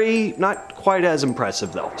scary, not quite as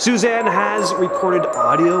impressive though. Suzanne has recorded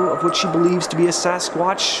audio of what she believes to be a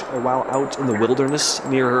Sasquatch while out in the wilderness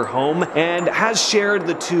near her home, and has shared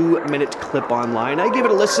the 2-minute clip online. I gave it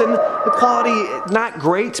a listen. The quality, not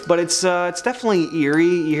great, but it's definitely eerie.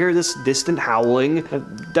 You hear this distant howling.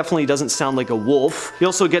 It definitely doesn't sound like a wolf. You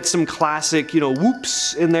also get some classic,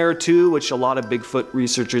 whoops in there too, which a lot of Bigfoot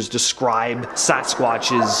researchers describe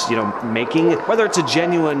Sasquatches, making. Whether it's a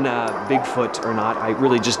genuine Bigfoot or not, I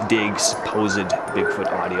really just dig supposed Bigfoot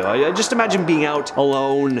audio. I just imagine being out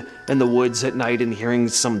alone in the woods at night and hearing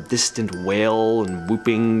some distant wail and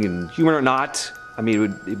whooping, and human or not, I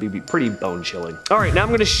mean, it'd be pretty bone-chilling. Alright, now I'm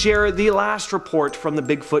going to share the last report from the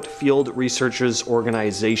Bigfoot Field Researchers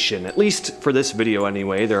Organization. At least for this video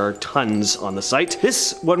anyway, there are tons on the site.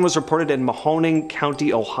 This one was reported in Mahoning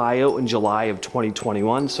County, Ohio in July of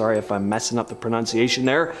 2021. Sorry if I'm messing up the pronunciation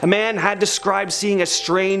there. A man had described seeing a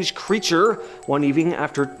strange creature one evening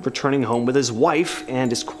after returning home with his wife,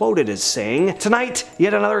 and is quoted as saying, "Tonight,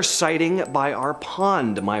 yet another sighting by our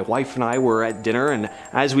pond. My wife and I were at dinner, and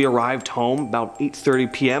as we arrived home about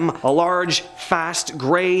 8:30 p.m., a large, fast,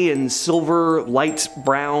 gray and silver, light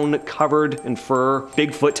brown, covered in fur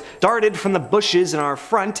Bigfoot darted from the bushes in our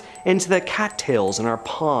front into the cattails in our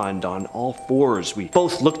pond on all fours. We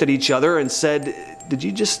both looked at each other and said, 'Did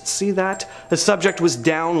you just see that?' The subject was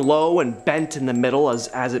down low and bent in the middle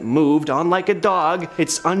as it moved. Unlike a dog,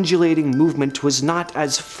 its undulating movement was not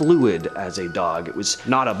as fluid as a dog. It was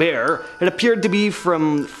not a bear. It appeared to be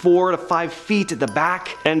from 4 to 5 feet at the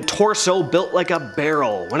back and torso built like a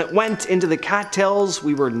barrel. When it went into the cattails,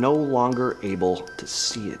 we were no longer able to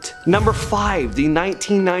see it." Number 5, the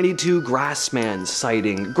 1992 Grassman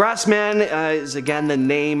sighting. Grassman is again the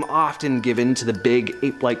name often given to the big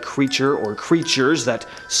ape-like creature or creatures that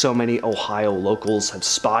so many Ohio locals have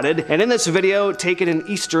spotted. And in this video, taken in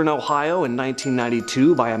eastern Ohio in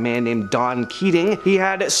 1992 by a man named Don Keating, he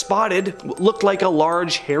had spotted what looked like a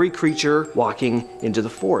large hairy creature walking into the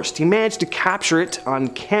forest. He managed to capture it on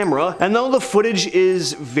camera, and though the footage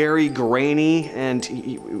is very grainy and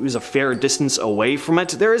it was a fair distance away from it,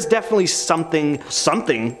 there is definitely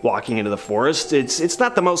something walking into the forest. It's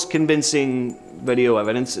not the most convincing video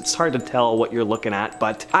evidence. It's hard to tell what you're looking at,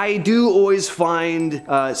 but I do always find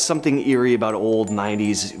something eerie about old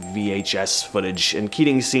 90s VHS footage, and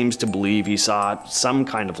Keating seems to believe he saw some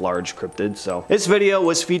kind of large cryptid. So this video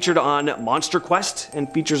was featured on Monster Quest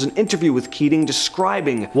and features an interview with Keating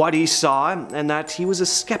describing what he saw and that he was a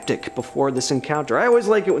skeptic before this encounter. I always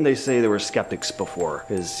like it when they say they were skeptics before,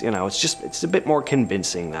 because, you know, it's a bit more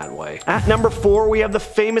convincing that way. At number 4, we have the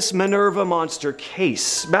famous Minerva monster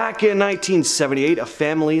case. Back in 1978, a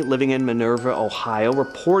family living in Minerva, Ohio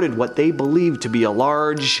reported what they believed to be a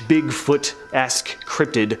large Bigfoot-esque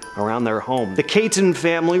cryptid around their home. The Caton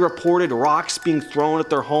family reported rocks being thrown at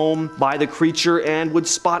their home by the creature and would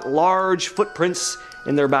spot large footprints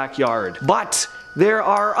in their backyard. But there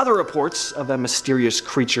are other reports of a mysterious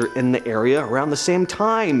creature in the area around the same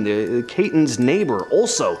time. The Caton's neighbor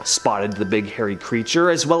also spotted the big hairy creature,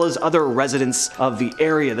 as well as other residents of the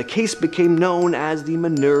area. The case became known as the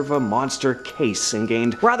Minerva Monster Case and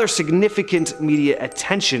gained rather significant media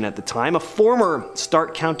attention at the time. A former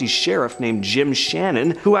Stark County sheriff named Jim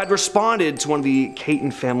Shannon, who had responded to one of the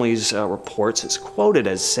Caton family's reports, is quoted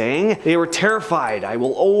as saying, "They were terrified. I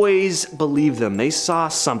will always believe them. They saw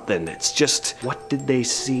something. It's just, what did they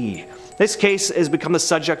see?" This case has become the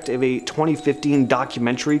subject of a 2015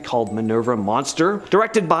 documentary called Minerva Monster,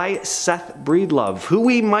 directed by Seth Breedlove, who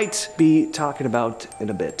we might be talking about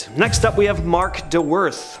in a bit. Next up, we have Mark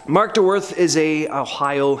DeWerth. Mark DeWerth is a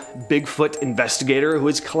Ohio Bigfoot investigator who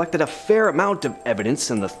has collected a fair amount of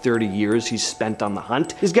evidence in the 30 years he's spent on the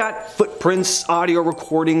hunt. He's got footprints, audio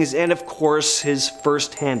recordings, and of course his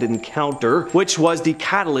first-hand encounter, which was the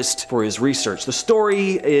catalyst for his research. The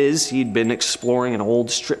story is he'd been exploring an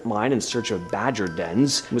old strip mine in search of badger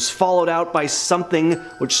dens, and was followed out by something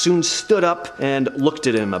which soon stood up and looked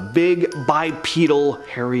at him, a big bipedal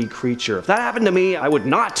hairy creature. If that happened to me, I would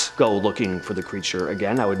not go looking for the creature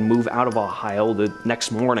again. I would move out of Ohio the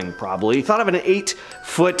next morning probably. The thought of an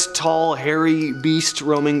 8-foot tall hairy beast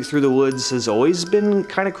roaming through the woods has always been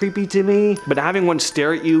kind of creepy to me, but having one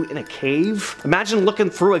stare at you in a cave, imagine looking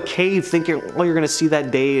through a cave thinking all you're gonna see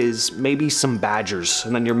that day is maybe some badgers,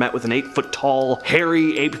 and then you're met with an 8-foot tall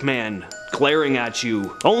hairy ape man glaring at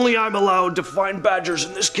you. Only I'm allowed to find badgers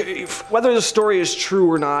in this cave. Whether the story is true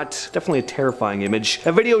or not, definitely a terrifying image.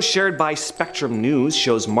 A video shared by Spectrum News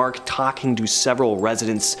shows Mark talking to several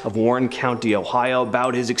residents of Warren County, Ohio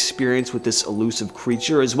about his experience with this elusive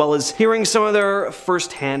creature, as well as hearing some of their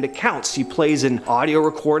first-hand accounts. He plays an audio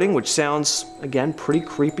recording, which sounds, again, pretty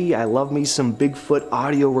creepy. I love me some Bigfoot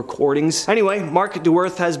audio recordings. Anyway, Mark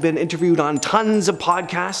DeWerth has been interviewed on tons of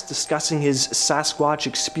podcasts discussing his Sasquatch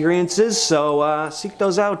experiences, so seek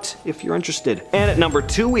those out if you're interested. And at number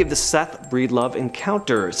 2, we have the Seth Breedlove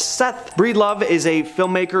encounter. Seth Breedlove is a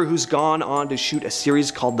filmmaker who's gone on to shoot a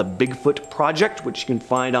series called The Bigfoot Project, which you can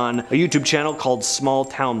find on a YouTube channel called Small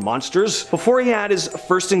Town Monsters. Before he had his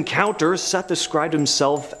first encounter, Seth described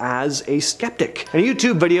himself as a skeptic. In a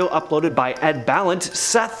YouTube video uploaded by Ed Ballant,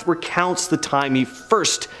 Seth recounts the time he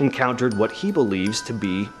first encountered what he believes to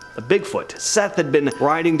be a Bigfoot. Seth had been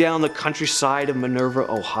riding down the countryside of Minerva,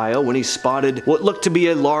 Ohio, when he spotted what looked to be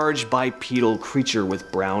a large bipedal creature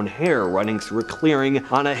with brown hair running through a clearing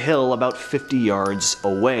on a hill about 50 yards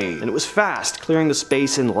away. And it was fast, clearing the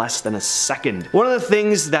space in less than a second. One of the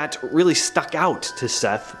things that really stuck out to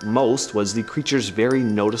Seth most was the creature's very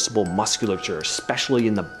noticeable musculature, especially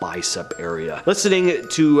in the bicep area. Listening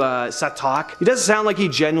to Seth talk, he doesn't sound like he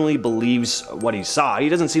genuinely believes what he saw. He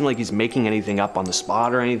doesn't seem like he's making anything up on the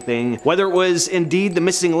spot or anything. Whether it was indeed the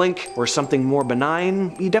missing link or something more benign,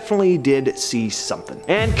 he definitely did see something.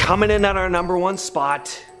 And coming in at our number 1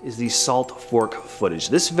 spot is the Salt Fork footage.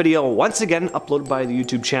 This video, once again uploaded by the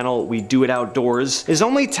YouTube channel We Do It Outdoors, is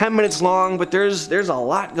only 10 minutes long, but there's a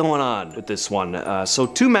lot going on with this one. So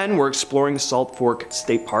 2 men were exploring Salt Fork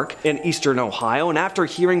State Park in eastern Ohio, and after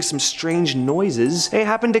hearing some strange noises, they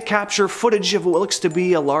happened to capture footage of what looks to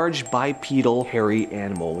be a large bipedal hairy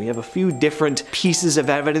animal. We have a few different pieces of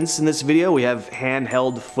evidence in this video. We have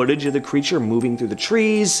handheld footage of the creature moving through the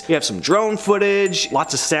trees. We have some drone footage,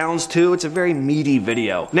 lots of sounds too. It's a very meaty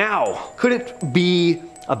video. Now, could it be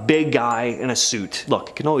a big guy in a suit?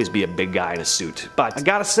 Look, it can always be a big guy in a suit, but I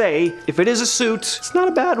gotta say, if it is a suit, it's not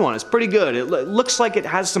a bad one. It's pretty good. It looks like it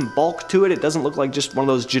has some bulk to it. It doesn't look like just one of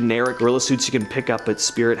those generic gorilla suits you can pick up at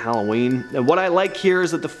Spirit Halloween. And what I like here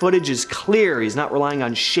is that the footage is clear. He's not relying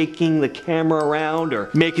on shaking the camera around or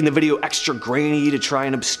making the video extra grainy to try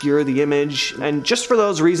and obscure the image. And just for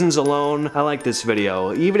those reasons alone, I like this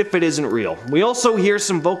video, even if it isn't real. We also hear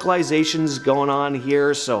some vocalizations going on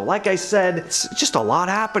here, so like I said, it's just a lot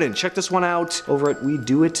happening. Check this one out over at We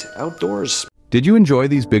Do It Outdoors. Did you enjoy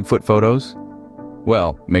these Bigfoot photos?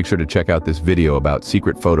 Well, make sure to check out this video about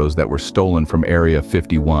secret photos that were stolen from Area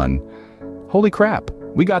 51. Holy crap,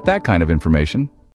 we got that kind of information.